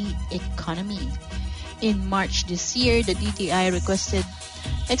of the economy. In March this year, the DTI requested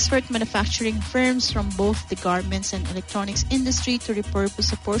export manufacturing firms from both the garments and electronics industry to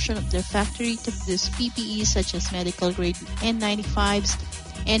repurpose a portion of their factory to produce PPE such as medical-grade N95s,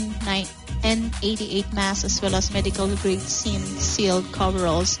 N88 masks, as well as medical-grade sealed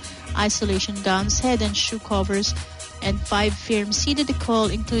coveralls, isolation gowns, head and shoe covers, and 5 firms heeded the call,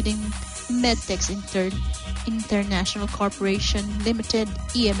 including Medtex International Corporation Limited,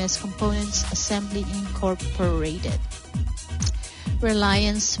 EMS Components Assembly Incorporated,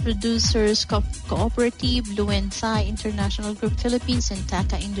 Reliance Producers Cooperative, Luenthai International Group Philippines, and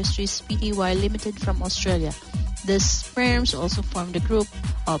Taka Industries Pty Limited from Australia. These firms also formed the group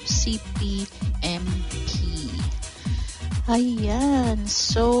of CPMP. Ayan.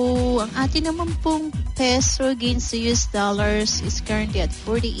 So, ang atin naman pong peso against the US dollars is currently at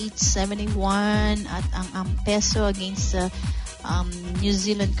 48.71 at ang peso against the New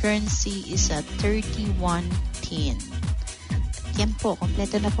Zealand currency is at 31.10. Yan po,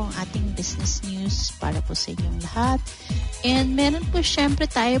 kompleto na po ang ating business news para po sa inyong lahat. And meron po syempre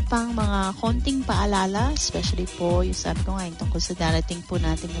tayo pang mga konting paalala, especially po yung sabi ko nga yung tungkol sa darating po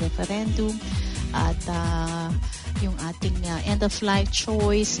nating referendum at yung ating end-of-life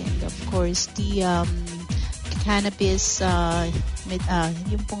choice and of course the cannabis,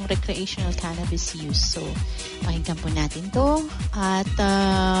 yung pong recreational cannabis use. So, pakinggan po natin to. At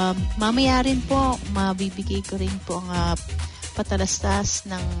mamaya rin po, mabibigay ko rin po ang patalastas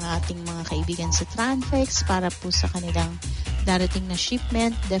ng ating mga kaibigan sa Tranfex para po sa kanilang darating na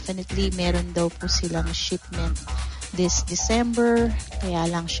shipment. Definitely, meron daw po silang shipment this December. Kaya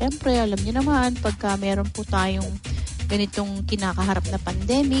lang, syempre, alam niyo naman, pagka meron po tayong ganitong kinakaharap na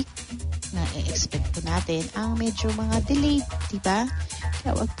pandemic, na i-expect po natin ang medyo mga delayed, diba?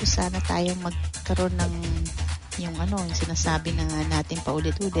 Kaya wag po sana tayong magkaroon ng yung sinasabi na natin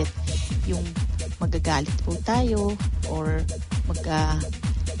paulit-ulit, yung magagalit po tayo or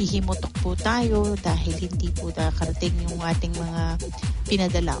hihimutok po tayo dahil hindi po nakarating yung ating mga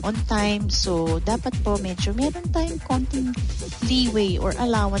pinadala on time. So, dapat po medyo meron tayong konting leeway or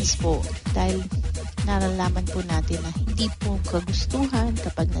allowance po dahil nalalaman po natin na hindi po kagustuhan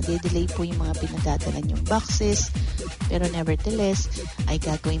kapag nade-delay po yung mga pinadadala yung boxes. Pero nevertheless, ay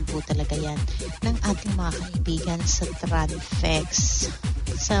gagawin po talaga yan ng ating mga kaibigan sa Tranfex.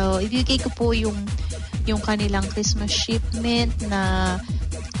 So, ibigay ko po yung kanilang Christmas shipment na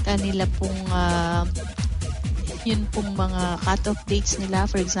kanila pong yun pong mga cut-off dates nila.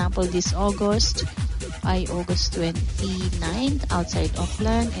 For example, this August ay August 29 outside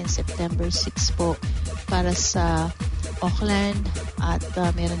Auckland and September 6 po para sa Auckland at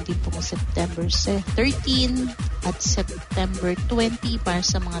meron din po September 13 at September 20 para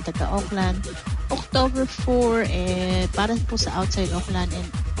sa mga taga-Auckland, October 4 para po sa outside Auckland and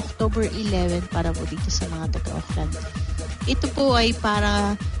October 11 para po dito sa mga taga-Auckland. Ito po ay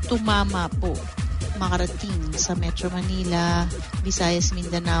para tumama po makarating sa Metro Manila, Visayas,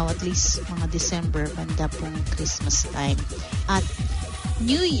 Mindanao at least mga December banda pong Christmas time. At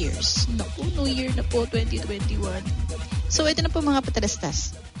New Year's. Naku, New Year na po 2021. So ito na po mga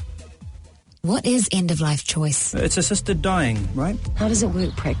patalastas. What is end-of-life choice? It's assisted dying, right? How does it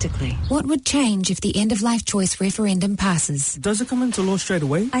work practically? What would change if the end-of-life choice referendum passes? Does it come into law straight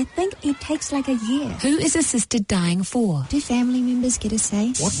away? I think it takes like a year. Who is assisted dying for? Do family members get a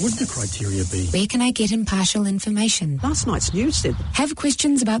say? What would the criteria be? Where can I get impartial information? Last night's news said... Have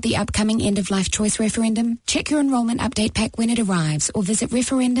questions about the upcoming end-of-life choice referendum? Check your enrolment update pack when it arrives or visit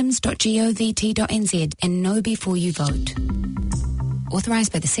referendums.govt.nz and know before you vote.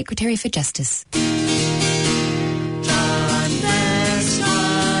 Authorised by the Secretary for Justice. Tranfex,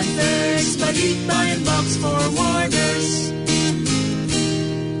 Balikbayan Box Forwarders.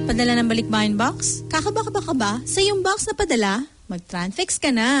 Padala ng Balikbayan Box? Kakaba ka ba sa iyong box na padala? Mag-Tranfex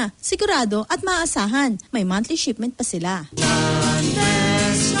ka na. Sigurado at maaasahan. May monthly shipment pa sila.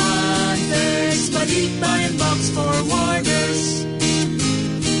 Tranfex, Balikbayan Box Forwarders.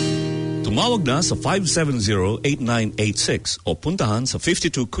 Tumawag na sa 570-8986 o puntahan sa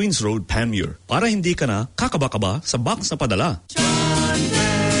 52 Queens Road, Panmure para hindi ka na kakaba-kaba sa box na padala.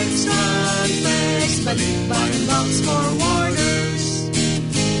 Tranfex, Balikbayan Box Forwarders.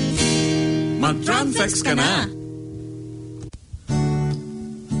 Mag-Tranfex ka na!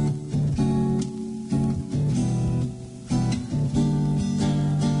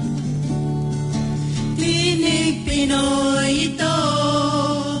 Tinig Pinoy ito,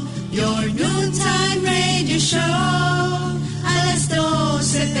 your noontime radio show. Alas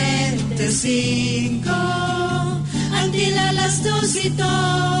 12:75 until alas 2 ito.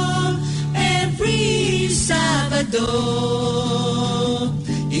 every Sabado,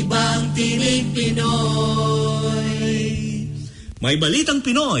 ibang Tinig Pinoy. May Balitang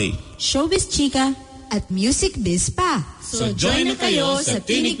Pinoy, Showbiz chika at music biz pa. So join na kayo sa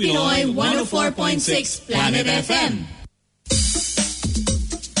Tinig Pinoy 104.6 Planet FM.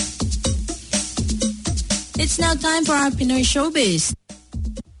 It's now time for our Pinoy Showbiz.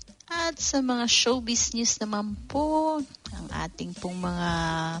 At sa mga showbiz news naman po, ang ating pong mga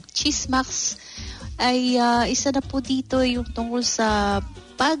chismaks ay isa na po dito yung tungkol sa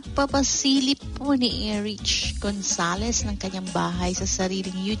pagpapasilip po ni Erich Gonzalez ng kanyang bahay sa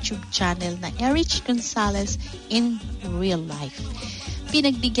sariling YouTube channel na Erich Gonzalez in Real Life.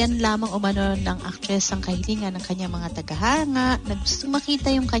 Pinagbigyan lamang umano ng actress ang kahilingan ng kanyang mga tagahanga na gusto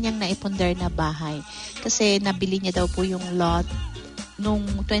makita yung kanyang naipundar na bahay. Kasi nabili niya daw po yung lot nung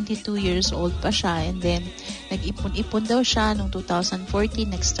 22 years old pa siya, and then nag-ipon-ipon daw siya nung 2014,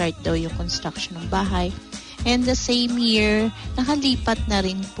 nag-start daw yung construction ng bahay. And the same year, nakalipat na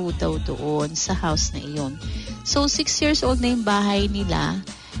rin po daw doon sa house na iyon. So, 6 years old na yung bahay nila,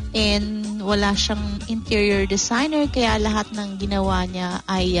 and wala siyang interior designer, kaya lahat ng ginawa niya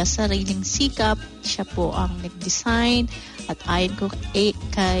ay sariling sikap. Siya po ang nag-design, at ayon ko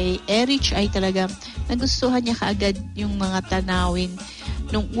kay Erich ay talagang nagustuhan niya kaagad yung mga tanawin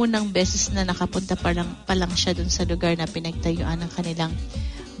nung unang beses na nakapunta pa lang siya dun sa lugar na pinagtayuan ng kanilang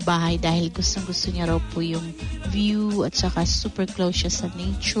bahay, dahil gustong-gusto niya raw po yung view at saka super close siya sa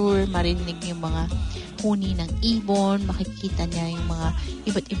nature, marinig yung mga huni ng ibon, makikita niya yung mga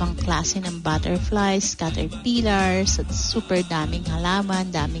iba't ibang klase ng butterflies, caterpillars, at super daming halaman,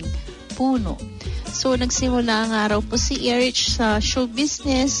 daming puno. So, nagsimula nga raw po si Erich sa show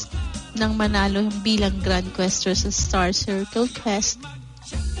business nang manalo bilang Grand Quester sa Star Circle Quest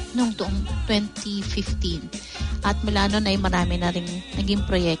noong 2015. At mula noon ay marami na rin naging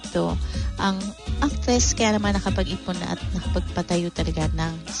proyekto ang actress, kaya naman nakapag-ipon na at nakapagpatayo talaga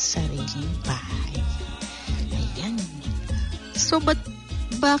ng sariling bahay. Ayan. So,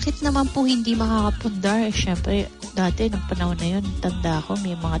 bakit naman po hindi makakapundar? Siyempre, dati, nung panahon na yun, tanda ko,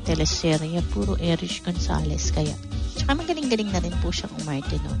 may mga teleserye, puro Erich Gonzalez. Kaya, tsaka magaling-galing na rin po siyang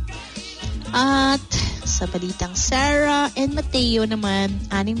umarte noon. At sa balitang Sarah and Mateo naman,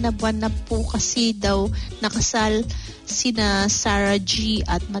 6 na buwan na po kasi daw nakasal sina Sarah G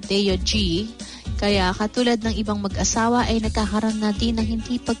at Mateo G. Kaya katulad ng ibang mag-asawa ay nagkakaroon na din ng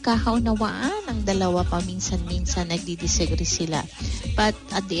hindi pagkakaunawaan ang dalawa, paminsan-minsan nagdi-disagree sila. But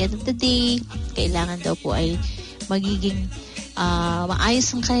at the end of the day, kailangan daw po ay magiging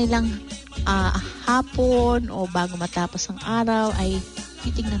maayos ang kanilang hapon o bago matapos ang araw ay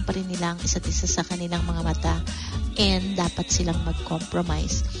titignan pa rin nila ang isa't isa sa kanilang mga mata, and dapat silang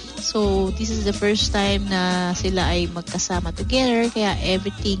mag-compromise. So, this is the first time na sila ay magkasama together, kaya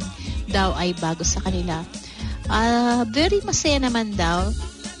everything daw ay bago sa kanila. Very masaya naman daw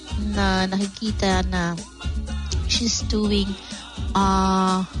na nakikita na she's doing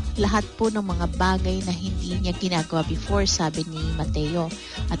lahat po ng mga bagay na hindi niya ginagawa before, sabi ni Mateo.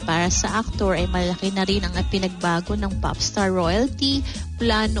 At para sa aktor ay malaki na rin ang pinagbago ng popstar royalty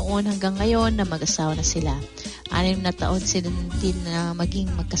mula noon hanggang ngayon na mag-asawa na sila. 6 na taon sila din na maging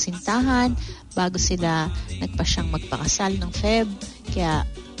magkasintahan bago sila nagpasyang magpakasal ng Feb. Kaya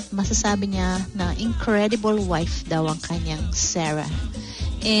masasabi niya na incredible wife daw ang kanyang Sarah.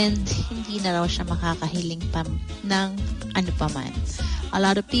 And hindi na raw siya makakahiling pa ng ano pa man. A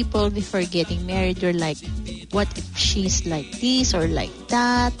lot of people before getting married were like, what if she's like this or like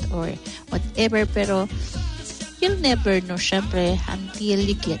that or whatever, pero you'll never know syempre until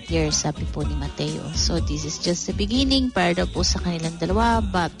you get there, sabi po ni Mateo. So this is just the beginning para daw po sa kanilang dalawa,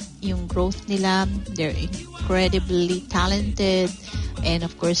 but yung growth nila, they're incredibly talented, and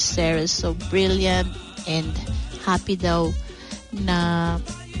of course Sarah is so brilliant, and happy daw na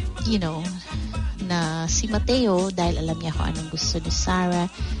na si Mateo dahil alam niya kung anong gusto ni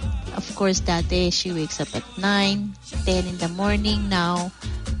Sarah. Of course, dati she wakes up at 9, 10 in the morning. Now,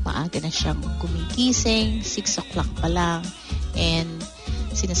 maaga na siyang gumigising, 6 o'clock pa lang. And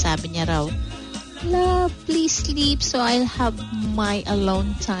sinasabi niya raw, love, please sleep so I'll have my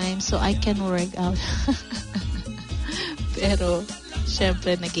alone time so I can work out. Pero,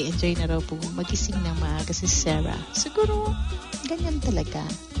 syempre, nag-i-enjoy na raw po magising ng maaga si Sarah. Siguro, ganyan talaga.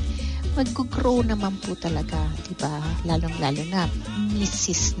 Mag-grow naman po talaga, diba? Lalong-lalo na,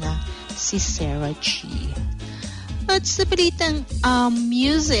 misis na si Sarah G. At sa balitang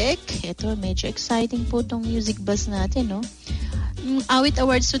music, ito, medyo exciting po itong music buzz natin, no? Awit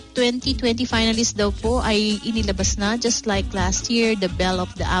Awards 2020 finalists daw po ay inilabas na. Just like last year, the belle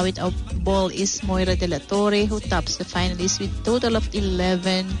of the Awit Ball is Moira de la Torre, who tops the finalists with total of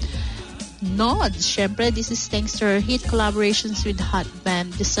 11 nods. Syempre, this is thanks to her hit collaborations with hot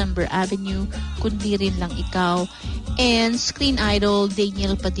band December Avenue, Kundi Rin Lang Ikaw, and screen idol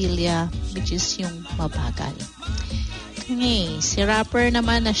Daniel Padilla, which is yung Mabagal. Okay, si rapper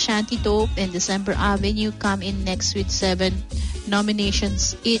naman na Shanty Dope and December Avenue come in next with 7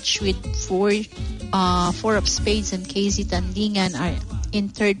 nominations each, with 4 of Spades and KZ Tandingan are in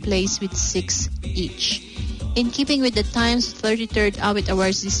third place with 6 each. In keeping with the times, 33rd Awit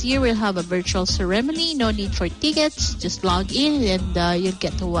Awards this year will have a virtual ceremony. No need for tickets. Just log in and you'll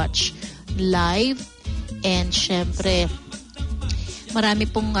get to watch live. And syempre, marami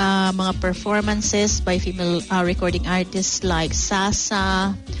pong mga performances by female recording artists like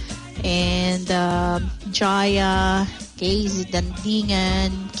Sasa and Jaya, Casey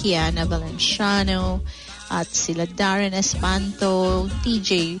Dandingan, Kiana Valenciano, at sila Darren Espanto,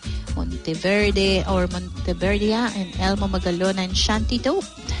 TJ Monteverde and Elmo Magalona and Shanty Dope.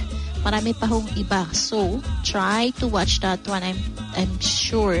 Marami pa hong iba. So, try to watch that one. I'm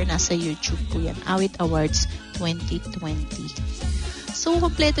sure nasa YouTube po yan. Awit Awards 2020. So,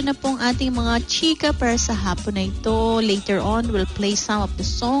 kompleto na pong ating mga chika para sa hapon na ito. Later on, we'll play some of the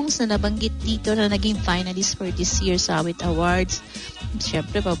songs na nabanggit dito na naging finalists for this year's Awit Awards.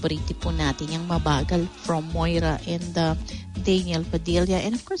 Siyempre, paborito po natin yung Mabagal from Moira and Daniel Padilla.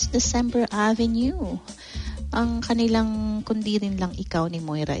 And of course, December Avenue. Ang kanilang Kundi Rin Lang Ikaw ni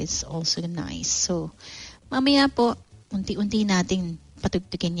Moira is also nice. So, mamaya po, unti-unti nating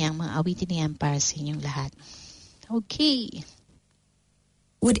patugtugin niya ang mga awitin niyan para sa inyong lahat. Okay.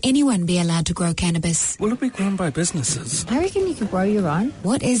 Would anyone be allowed to grow cannabis? Will it be grown by businesses? I reckon you could grow your own.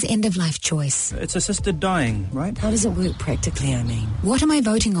 What is end-of-life choice? It's assisted dying, right? How does it work practically, I mean? What am I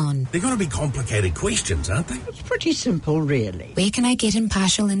voting on? They're going to be complicated questions, aren't they? It's pretty simple, really. Where can I get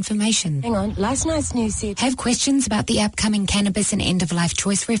impartial information? Hang on, last night's news said... Have questions about the upcoming cannabis and end-of-life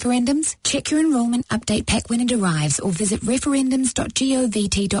choice referendums? Check your enrolment update pack when it arrives or visit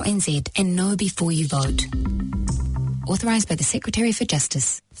referendums.govt.nz and know before you vote. Authorized by the Secretary for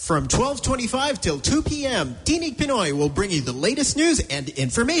Justice. From 12:25 till 2 p.m., Tinig Pinoy will bring you the latest news and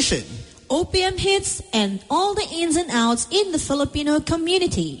information. OPM hits and all the ins and outs in the Filipino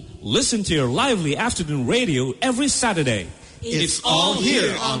community. Listen to your lively afternoon radio every Saturday. It's all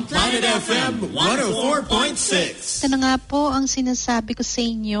here on Planet FM 104.6. Ito na nga po ang sinasabi ko sa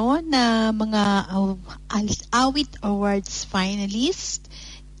inyo na mga Awit Awards finalist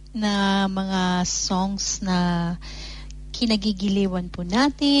na mga songs na kinagigiliwan po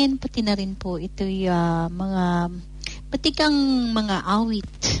natin, pati na rin po ito'y mga batikang mga awit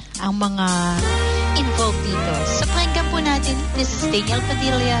ang mga involved dito. So pakinggan po natin, this is Daniel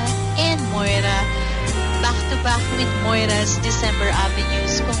Padilla and Moira, back to back with Moira's December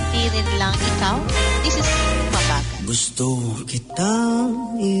Avenues, Kundi Rin Lang Ikaw. This is Mabagal. Gusto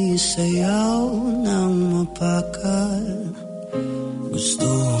kitang isayaw ng mabagal. Gusto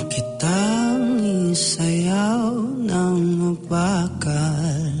kitang isayaw ng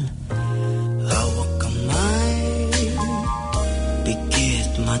mabagal. Hawak kamay,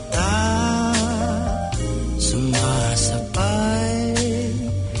 pikit mata, sumasabay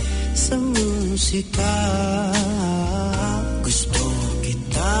sa musika. Gusto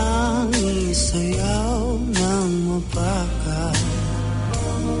kitang isayaw ng mabagal.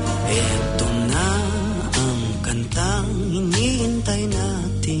 Eto na ang kantang hinihintay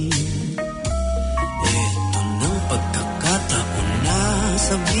natin. Ito ng pagkakataon na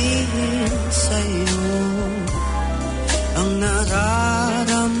sabihin sa'yo ang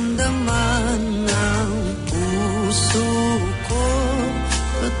nararamdaman ng puso ko.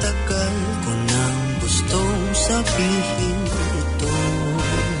 Matagal ko nang gustong sabihin ito.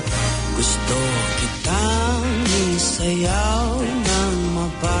 Gusto kitang isayaw ng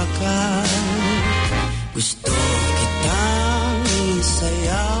mabagal. Gusto kitang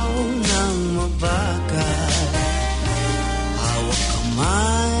isayaw ng mabagal. Hawak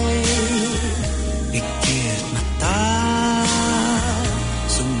kamay, pikit mata,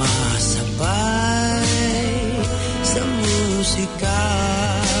 sumasabay sa musika.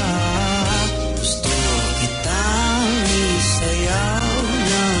 Gusto kitang isayaw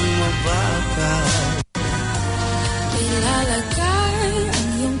ng mabagal. Ilalagay ang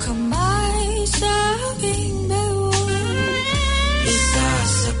iyong kamay sa aking bewang.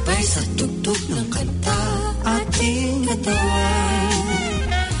 Isasabay sa tugtog ng kanta ating katawan.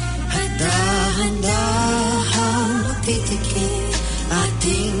 Handa-handahang magtitikip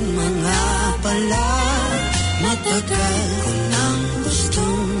ating mga pala. Matagal ko nang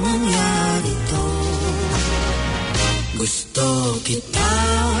gustong mangyari to. Gusto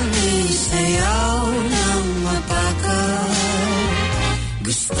kitang isayaw ng mabagal.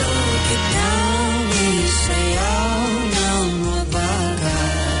 Gusto kitang isayaw ng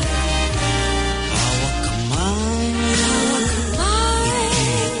mabagay. Hawak kamay,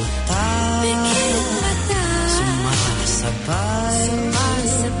 pikit mata, sumasabay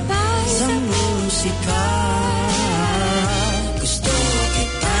sa musika. Gusto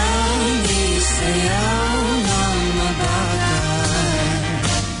kitang isayaw ng mabagay.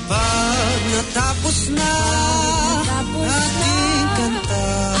 Pag natapos na ating kanta,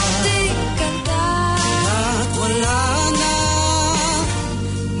 at wala na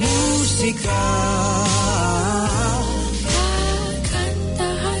musika,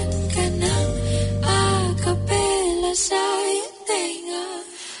 Kakantahan ka ng acapella sa iyong tenga.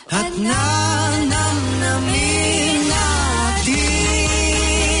 at nanamnamin natin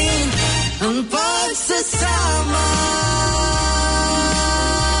ang pagsasama.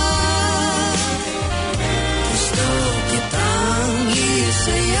 Gusto kitang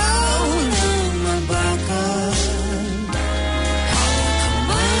isayaw ng mabagal. Hawak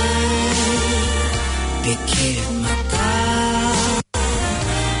kamay, pikit mata,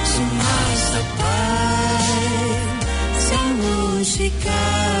 sumasabay sa musika.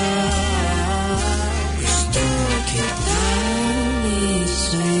 Gusto kitang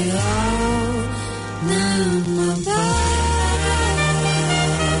isayaw ng mabagal.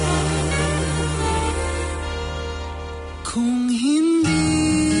 Kung hindi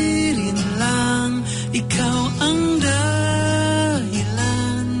rin lang ikaw ang dahilan,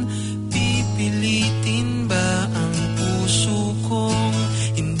 pipilitin ba ang puso kong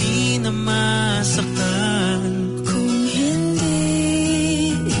hindi na masaktan? Kung hindi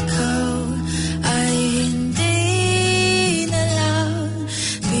ikaw ay hindi na lang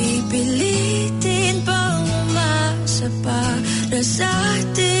pipilitin pang umasa para sa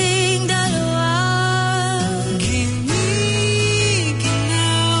ating dalawa.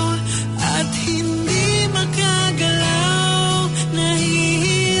 Giniginaw at hindi makagalaw,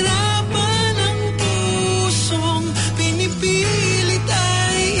 nahihirapan ang pusong pinipilit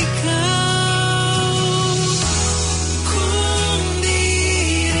ay ikaw. Kung di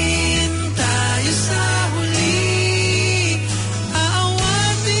rin tayo sa huli,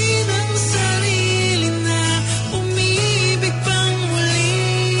 aawatin ang sarili na umibig pang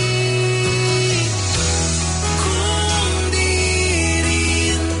muli.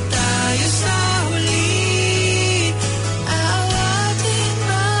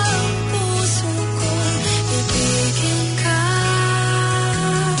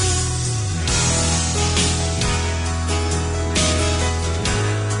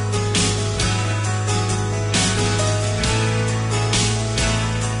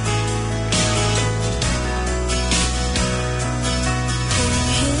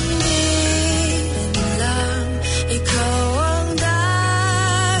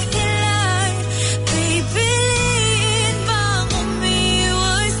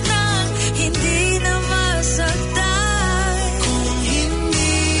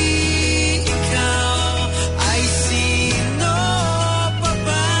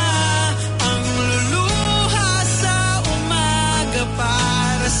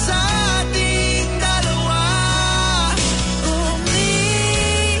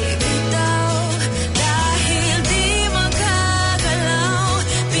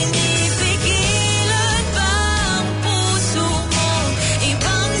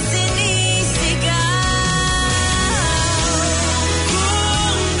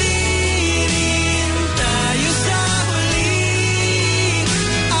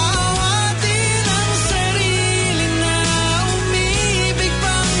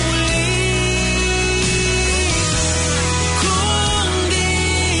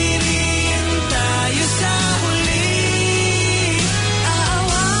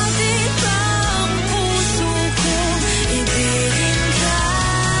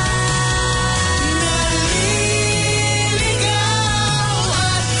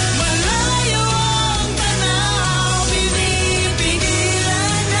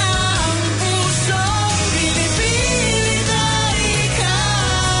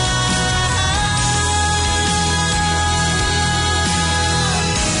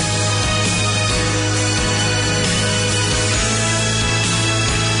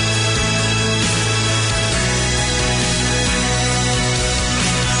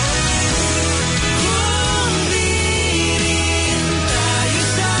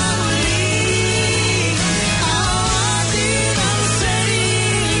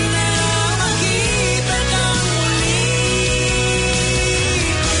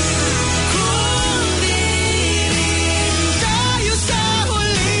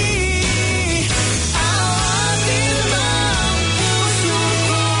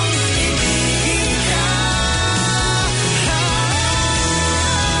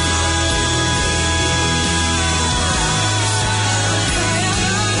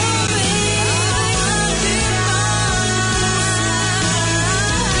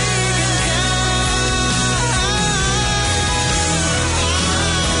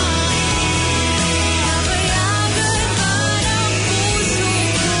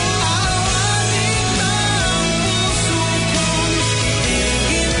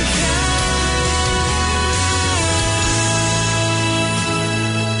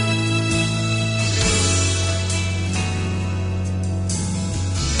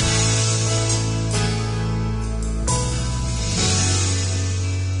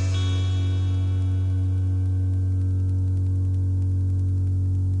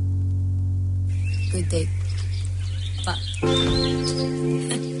 take. Pa.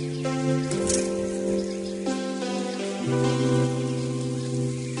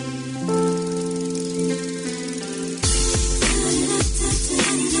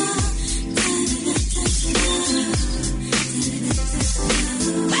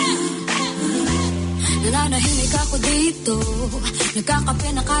 Nananahimik ako dito, nagkakape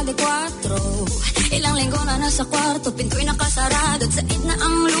na kada 4. Ilang linggo na nasa kwarto, pinto'y nakasarado at sait na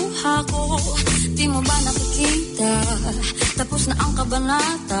ang luha ko. Di mo ba nakikita, tapos na ang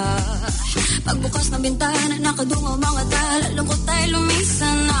kabanata. Pagbukas ng bintana, nakadungaw mga tala, lungkot ay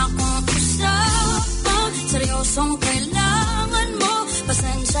lumisan na akong usapan. Seryosong kailangan mo,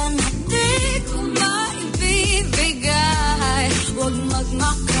 pasensya na di ko maibibigay. Huwag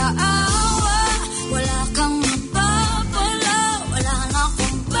magmakaawa, wala kang mapapala, wala na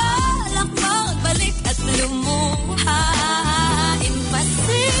akong balak magbalik at lumuha.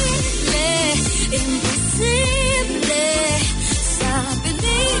 Imposible, imposible, sa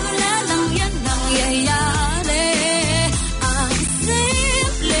pelikula lang yan nangyayari. Ang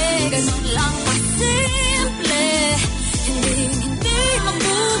simple, ganun lang kasimple, hindi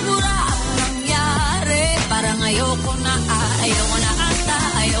magbubura ang nangyari. Parang ayoko na ata,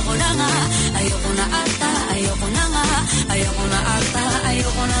 ayoko na nga, ayoko na ata, ayoko na nga, ayoko na ata,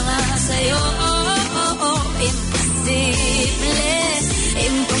 ayoko na nga sa'yo. Imposible,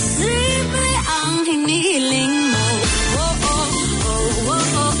 imposible ang hinihiling mo.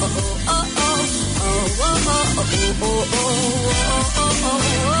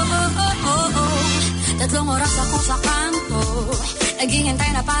 Tatlong oras ako sa kanto,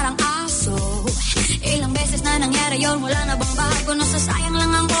 naghihintay na parang aso. Ilang beses na nangyari yun, wala na bang bago? Nasasayang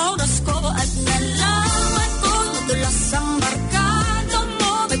lang ang oras ko at nalaman ko, madulas ang barkada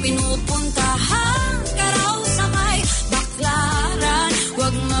mo. May pinupuntahan ka raw sa may baklaran.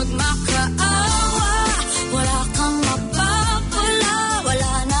 Huwag magmakaawa, wala kang mapapala,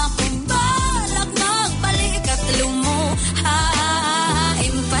 wala na akong balak magbalik at lumuha.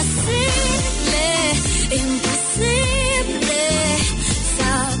 Imposible, imposible, sa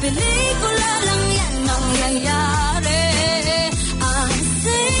pelikula lang yan nangyayari. Ang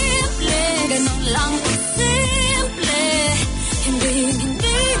simple, ganun lang kasimple,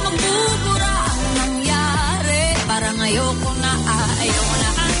 hindi magbubura ang nangyari. Parang ayoko na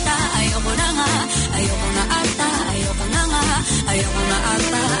ata, ayoko na nga, ayoko na ata, ayoko na nga, ayoko na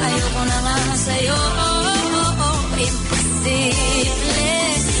ata, ayoko na nga sa'yo. Imposible,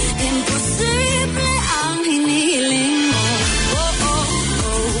 imposible ang hinihiling mo.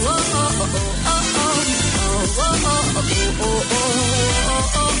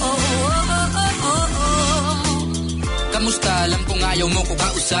 Kamusta? Alam kong ayaw mo ko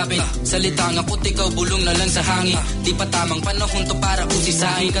kausapin. Salitang ako't ikaw bulong na lang sa hangin. Di pa tamang panahon to para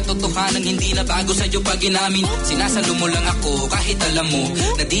usisahin. Katotohanan hindi na bago sa'yo pag inamin. Sinasalo mo lang ako kahit alam mo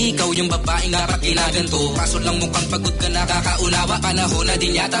na di ikaw yung babaeng dapat ginaganto. Kaso lang mukhang pagod ka na kakaunawa. Panahon na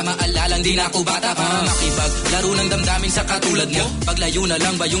din yata maalalang di na ako bata pa. Makipag laro ng damdamin sa katulad mo. Paglayo na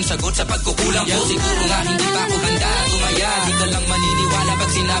lang ba yung sagot sa pagkukulang ko? Siguro nga hindi pa ako handa tumaya. Di ka lang maniniwala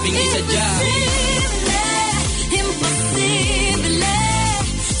pag sinabing isadya. Imposible,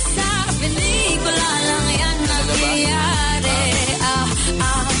 sa pelikula lang yan nangyayari.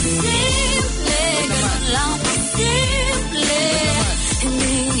 Ang simple, ganun lang kasimple,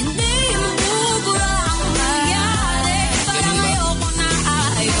 hindi mabubura ang nangyari. Parang ayoko na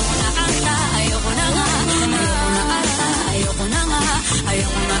ata, ayoko na nga, ayoko na ata, ayoko na nga,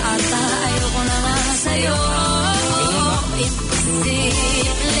 ayoko na ata, ayoko na nga sa'yo.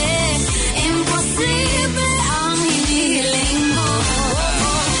 Imposible, imposible ang hinihiling mo.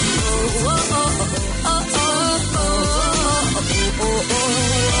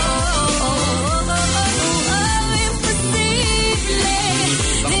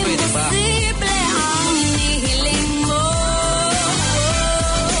 Imposible ang hinihiling mo.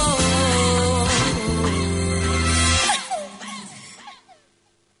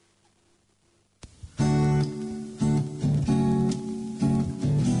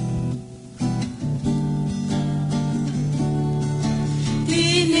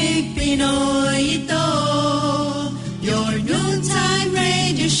 Tinig Pinoy ito, your noontime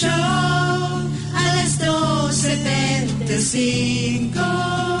radio show. Alas 12:75,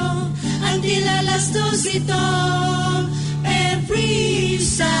 until alas 2 ito, every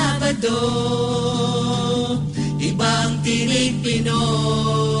Sabado. Ibang Tinig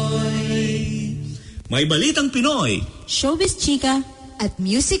Pinoy. May Balitang Pinoy, Showbiz chika at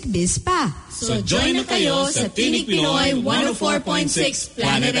music biz pa. So join na kayo sa Tinig Pinoy 104.6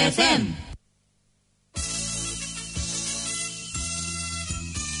 Planet FM.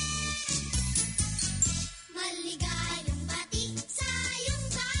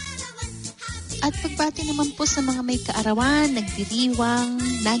 At pagbati naman po sa mga may kaarawan, nagdiriwang,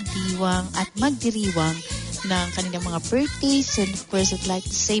 at magdiriwang ng kanilang mga birthdays. And of course, I'd like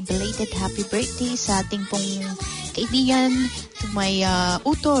to say belated happy birthday sa ating pong kaibigan, to my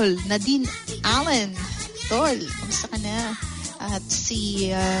utol, Nadine Allen. Tol, kamusta ka na? At si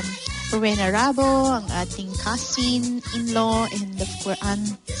Rowena Rabo, ang ating cousin-in-law, and of course,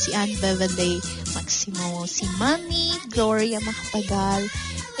 si Anne Beverly Maximo, si Mami Gloria Macapagal,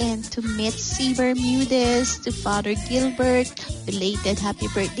 and to Mitzi Bermudez, to Father Gilbert, belated happy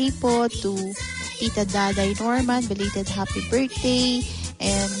birthday po, to Tita Daday Norman, belated happy birthday,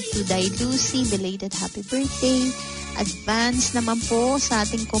 and to Day Lucy, belated happy birthday. Advance naman po sa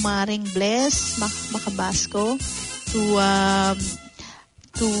ating kumaring Bless Macabasco, to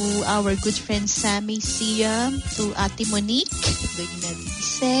our good friend Sammy Sia, to Ate Monique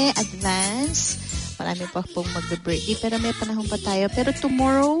Bignalice, advance. Marami pa pong magbe-birthday pero may panahon pa tayo. Pero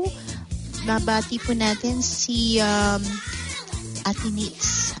tomorrow, nabati po natin si Ate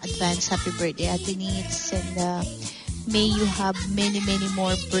Nitz. Advance happy birthday, Ate Nitz. And may you have many, many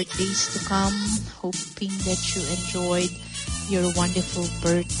more birthdays to come. Hoping that you enjoyed your wonderful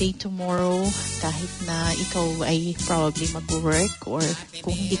birthday tomorrow. Kahit na ikaw ay probably mag-work, or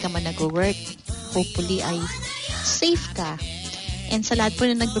kung hindi ka man nag-work, hopefully ay safe ka. And sa lahat po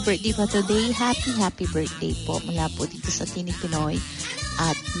na nagbe-birthday pa today, happy birthday po mula po dito sa Tinig Pinoy.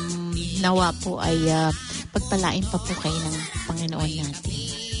 At nawa po ay pagpalain pa po kayo ng Panginoon natin.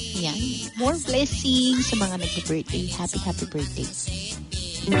 Yan. More blessings sa mga nagbe-birthday. Happy birthday.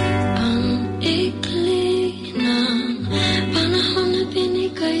 Ang ikli ng panahon na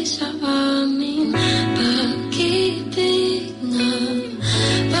binigay sa amin, pag-ibig na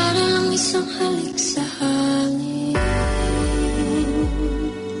parang isang halik sa hangin.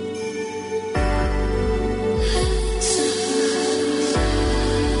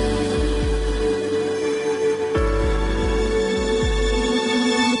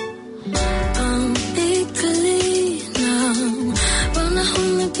 Ang ikli ng panahon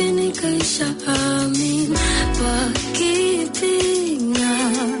na binigay sa amin, pag-ibig na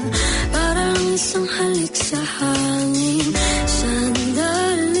parang isang halik sa hangin.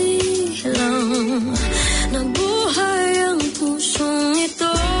 Sandali lang nabuhay ang pusong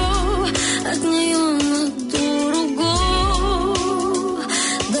ito, at ngayon nagdurugo.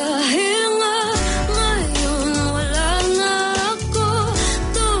 Dahil nga ngayon wala na ako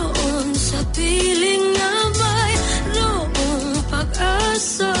doon sa piling na mayroong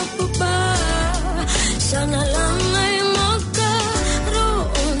pag-asa pa ba. Sana lang ay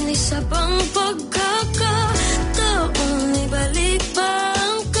magkaroon isa pang pagkakataon, ibalik pa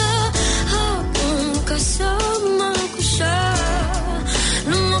ang kahapon, kasama ko siya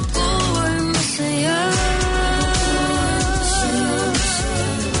nung ako ay masaya.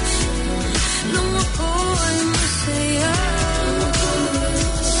 Nung ako ay masaya.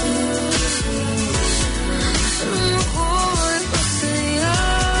 Nung ako ay masaya.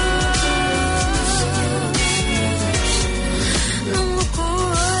 Nung ako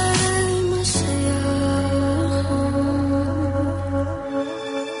ay masaya.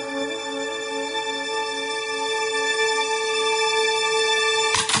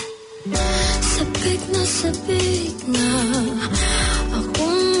 Sabik na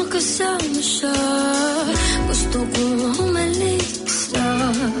akong makasama siya. Gusto kong humalik sa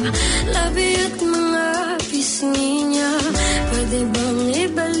labi at mga pisngi niya. Pwede bang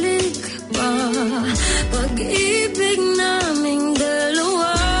ibalik pa pag-ibig naming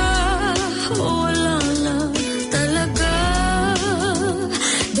dalawa? O wala na talaga?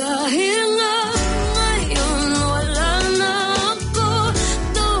 Dahil nga ngayon wala na ako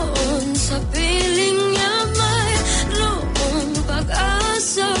doon sa piling niya, mayroong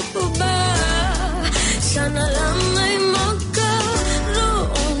pag-asa pa ba? Sana lang ay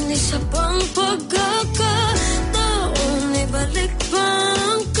magkaroon isa pang pagkakataon, ibalik pa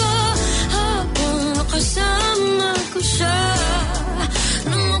ang kahapon, kasama ko siya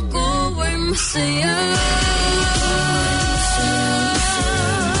nung ako ay masaya.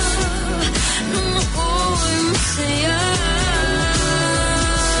 Nung ako ay masaya.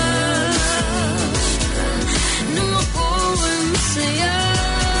 Nung ako ay masaya.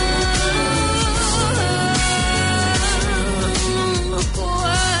 Nung ako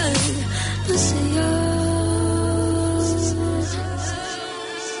ay masaya.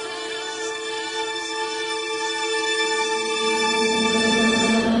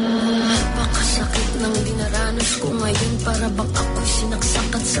 Pakasakit ng dinaranas ko ngayon, para bang ako'y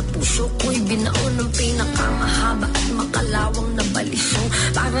sinaksakan sa puso ko'y binaon ng pinakamahaba at makalawang na balisong.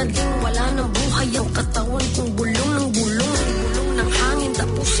 Para ding wala ng buhay ang katawan kong bulong ng bulong, bulong ng hangin.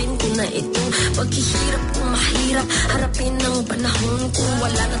 Tapusin ko na na ito. Paghihirap kung mahirap, harapin ang panahon. Kung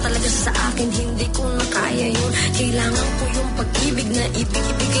wala na talaga sa akin, hindi ko na kaya yun. Kailangan ko yung pag-ibig na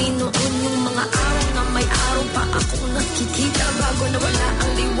ibigay noon. Yung mga araw na may araw pa ako nakikita. Bago na wala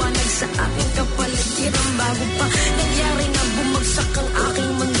ang liwanag sa aking kapaligiran. Bago pa nangyari na bumagsak ang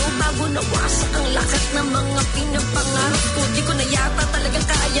aking mundo. Bago nawasak ang lahat ng mga pinapangarap ko. Di ko na yata talaga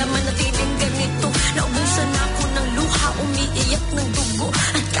kaya manatiling ganito. Naubusan ako ng luha, umiiyak ng dugo.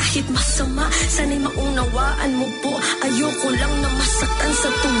 At kahit masama, sana'y maunawaan mo po. Ayoko lang na masaktan sa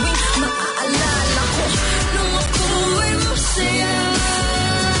tuwing maaalala ko. Nung ako'y masaya,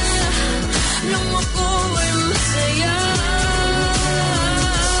 nung ako'y masaya,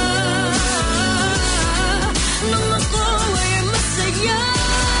 nung ako'y masaya,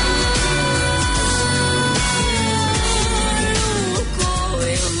 nung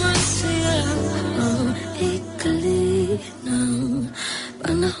ako'y masaya. Ang ikli ng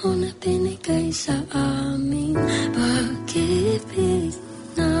panahon na binigay sa amin, pag-ibig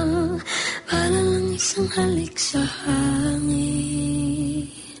na para lang isang halik sa hangin.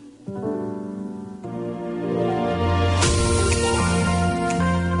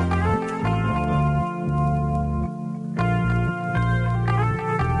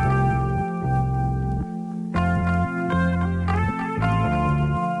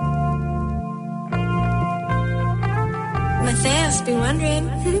 Matthias, been wondering.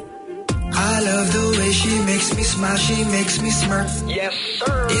 I love the way she makes me smile, she makes me smirk. Yes,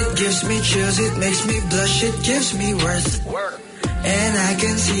 sir. It gives me chills, it makes me blush, it gives me worth. And I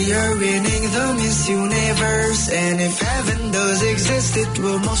can see her winning the Miss Universe. And if heaven does exist, it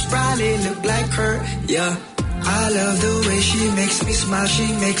will most probably look like her. Yeah. I love the way she makes me smile,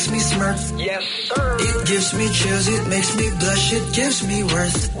 she makes me smirk. Yes, sir. It gives me chills, it makes me blush, it gives me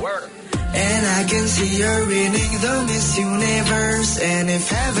worth. And I can see her winning the Miss Universe. And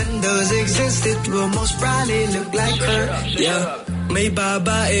if heaven does exist, it will most probably look like her. Yeah. May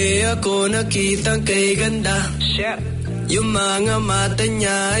babae ako nakitang kay ganda. Yung mga mata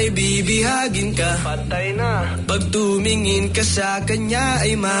niya ay bibihagin ka. Patay na. Pag tumingin ka sa kanya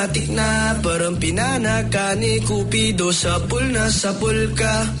ay matik na. Parang pinanaka ni Cupido, sapul na sapul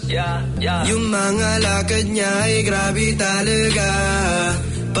ka. Yung mga lakad niya ay grabe talaga.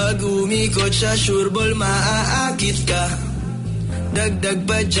 Pag umikot siya, sureball maaakit ka. Dagdag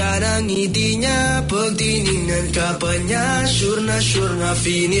pa dyan ang ngiti niya. Pag tinignan ka pa niya, sure na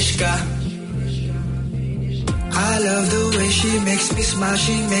finish ka. I love the way she makes me smile,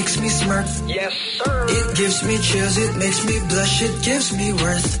 she makes me smirk. Yes, sir. It gives me chills, it makes me blush, it gives me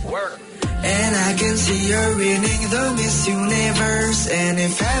worth. And I can see her winning the Miss Universe. And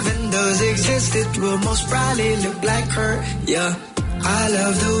if heaven does exist, it will most probably look like her. Yeah. I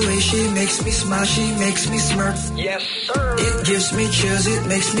love the way she makes me smile, she makes me smirk. Yes, sir. It gives me chills, it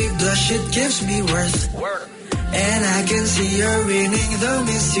makes me blush, it gives me worth. And I can see her winning the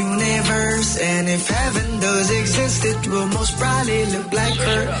Miss Universe. And if heaven does exist, it will most probably look like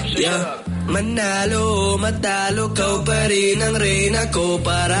her. Yeah. Manalo o matalo, kau pa rin ang reyna ko.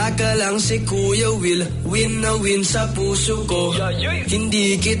 Para ka lang si Kuya Will, win na win sa puso ko.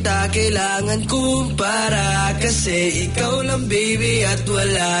 Hindi kita kailangan kumpara, kasi ikaw lang baby at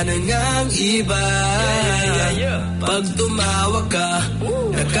wala na ngang iba. Pag tumawag ka,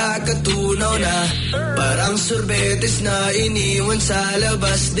 nakakatunaw na. Parang sorbetes na iniwan sa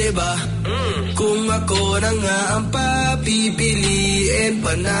labas, diba? Kung ako na nga ang papipiliin,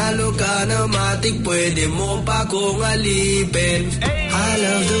 panalo ka na matik, pwede mo pa kong alipin. I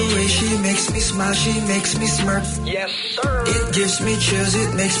love the way she makes me smile, she makes me smirk. Yes, sir. It gives me chills,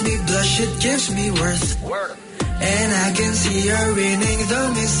 it makes me blush, it gives me worth. And I can see her winning the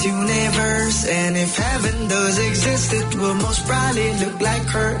Miss Universe. And if heaven does exist, it will most probably look like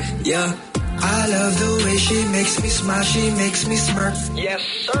her. Yeah. I love the way she makes me smile, she makes me smirk. Yes,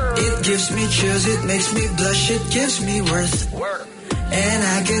 sir. It gives me chills, it makes me blush, it gives me worth. And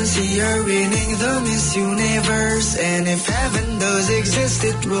I can see her winning the Miss Universe. And if heaven does exist,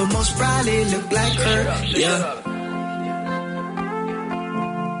 it will most probably look like her. Yeah.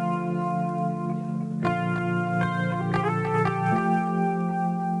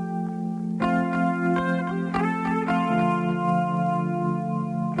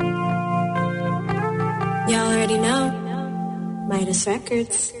 Y'all already know. Midas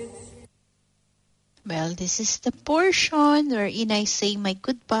Records. Well, this is the portion wherein I say my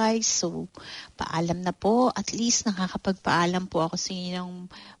goodbyes. So, paalam na po. At least nakakapagpaalam po ako sa inyo ng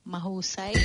mahusay.